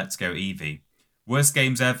 Pokemon Let's Go Eevee. Worst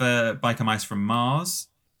Games Ever, Biker Mice from Mars.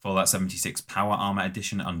 Fallout 76 Power Armor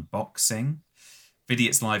Edition unboxing.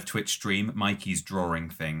 Vidiots live Twitch stream, Mikey's Drawing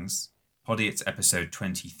Things. Podiots episode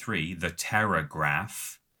 23, The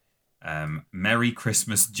Terrorgraph. Merry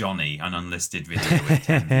Christmas Johnny, an unlisted video with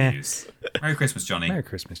 10 views. Merry Christmas Johnny. Merry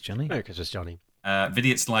Christmas Johnny. Merry Christmas Johnny.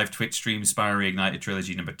 Vidiots live Twitch stream, Spyro Reignited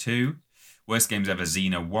Trilogy #2. Worst Games Ever,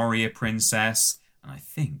 Xena Warrior Princess. And I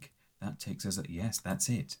think that takes us... Yes, that's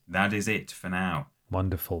it. That is it for now.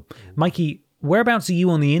 Wonderful. Mikey, whereabouts are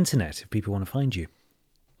you on the internet if people want to find you?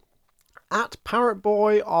 At Parrot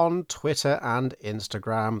Boy on Twitter and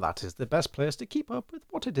Instagram. That is the best place to keep up with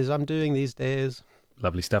what it is I'm doing these days.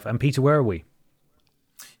 Lovely stuff. And Peter, where are we?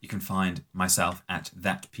 You can find myself at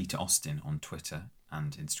 @ThatPeterAustin on Twitter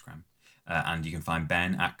and Instagram. And you can find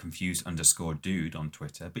Ben at confused_dude on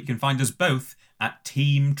Twitter. But you can find us both at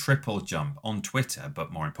Team Triple Jump on Twitter,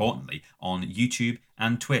 but more importantly, on YouTube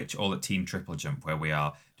and Twitch, all at Team Triple Jump, where we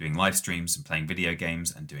are doing live streams and playing video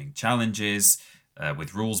games and doing challenges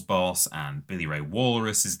with Rules Boss, and Billy Ray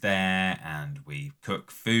Walrus is there, and we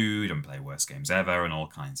cook food and play Worst Games Ever and all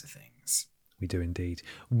kinds of things. We do indeed.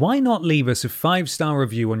 Why not leave us a 5-star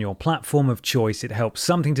review on your platform of choice? It helps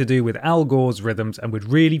something to do with Al Gore's rhythms, and we'd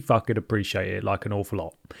really fucking appreciate it like an awful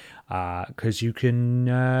lot. Because you can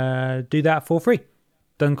do that for free.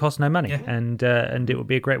 Doesn't cost no money. Yeah. And it would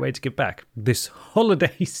be a great way to give back this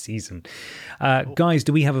holiday season. Guys,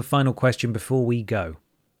 do we have a final question before we go?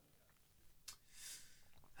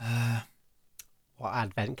 What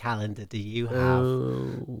advent calendar do you have?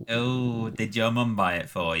 Oh, did your mum buy it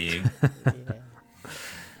for you?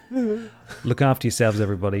 Look after yourselves,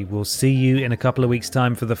 everybody. We'll see you in a couple of weeks'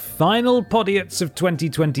 time for the final Podiots of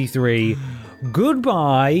 2023.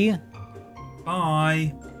 Goodbye.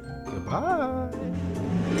 Bye. Goodbye.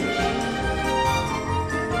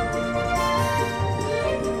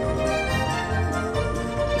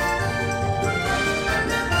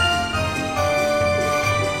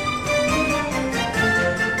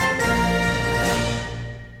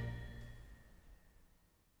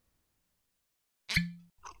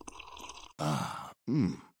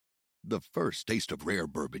 The first taste of rare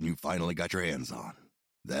bourbon you finally got your hands on.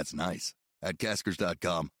 That's nice. At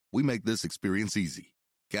Caskers.com, we make this experience easy.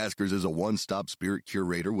 Caskers is a one-stop spirit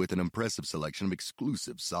curator with an impressive selection of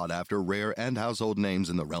exclusive, sought-after, rare, and household names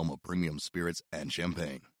in the realm of premium spirits and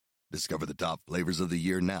champagne. Discover the top flavors of the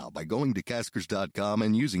year now by going to Caskers.com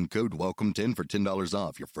and using code WELCOME10 for $10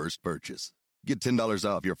 off your first purchase. Get $10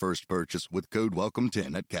 off your first purchase with code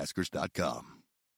WELCOME10 at Caskers.com.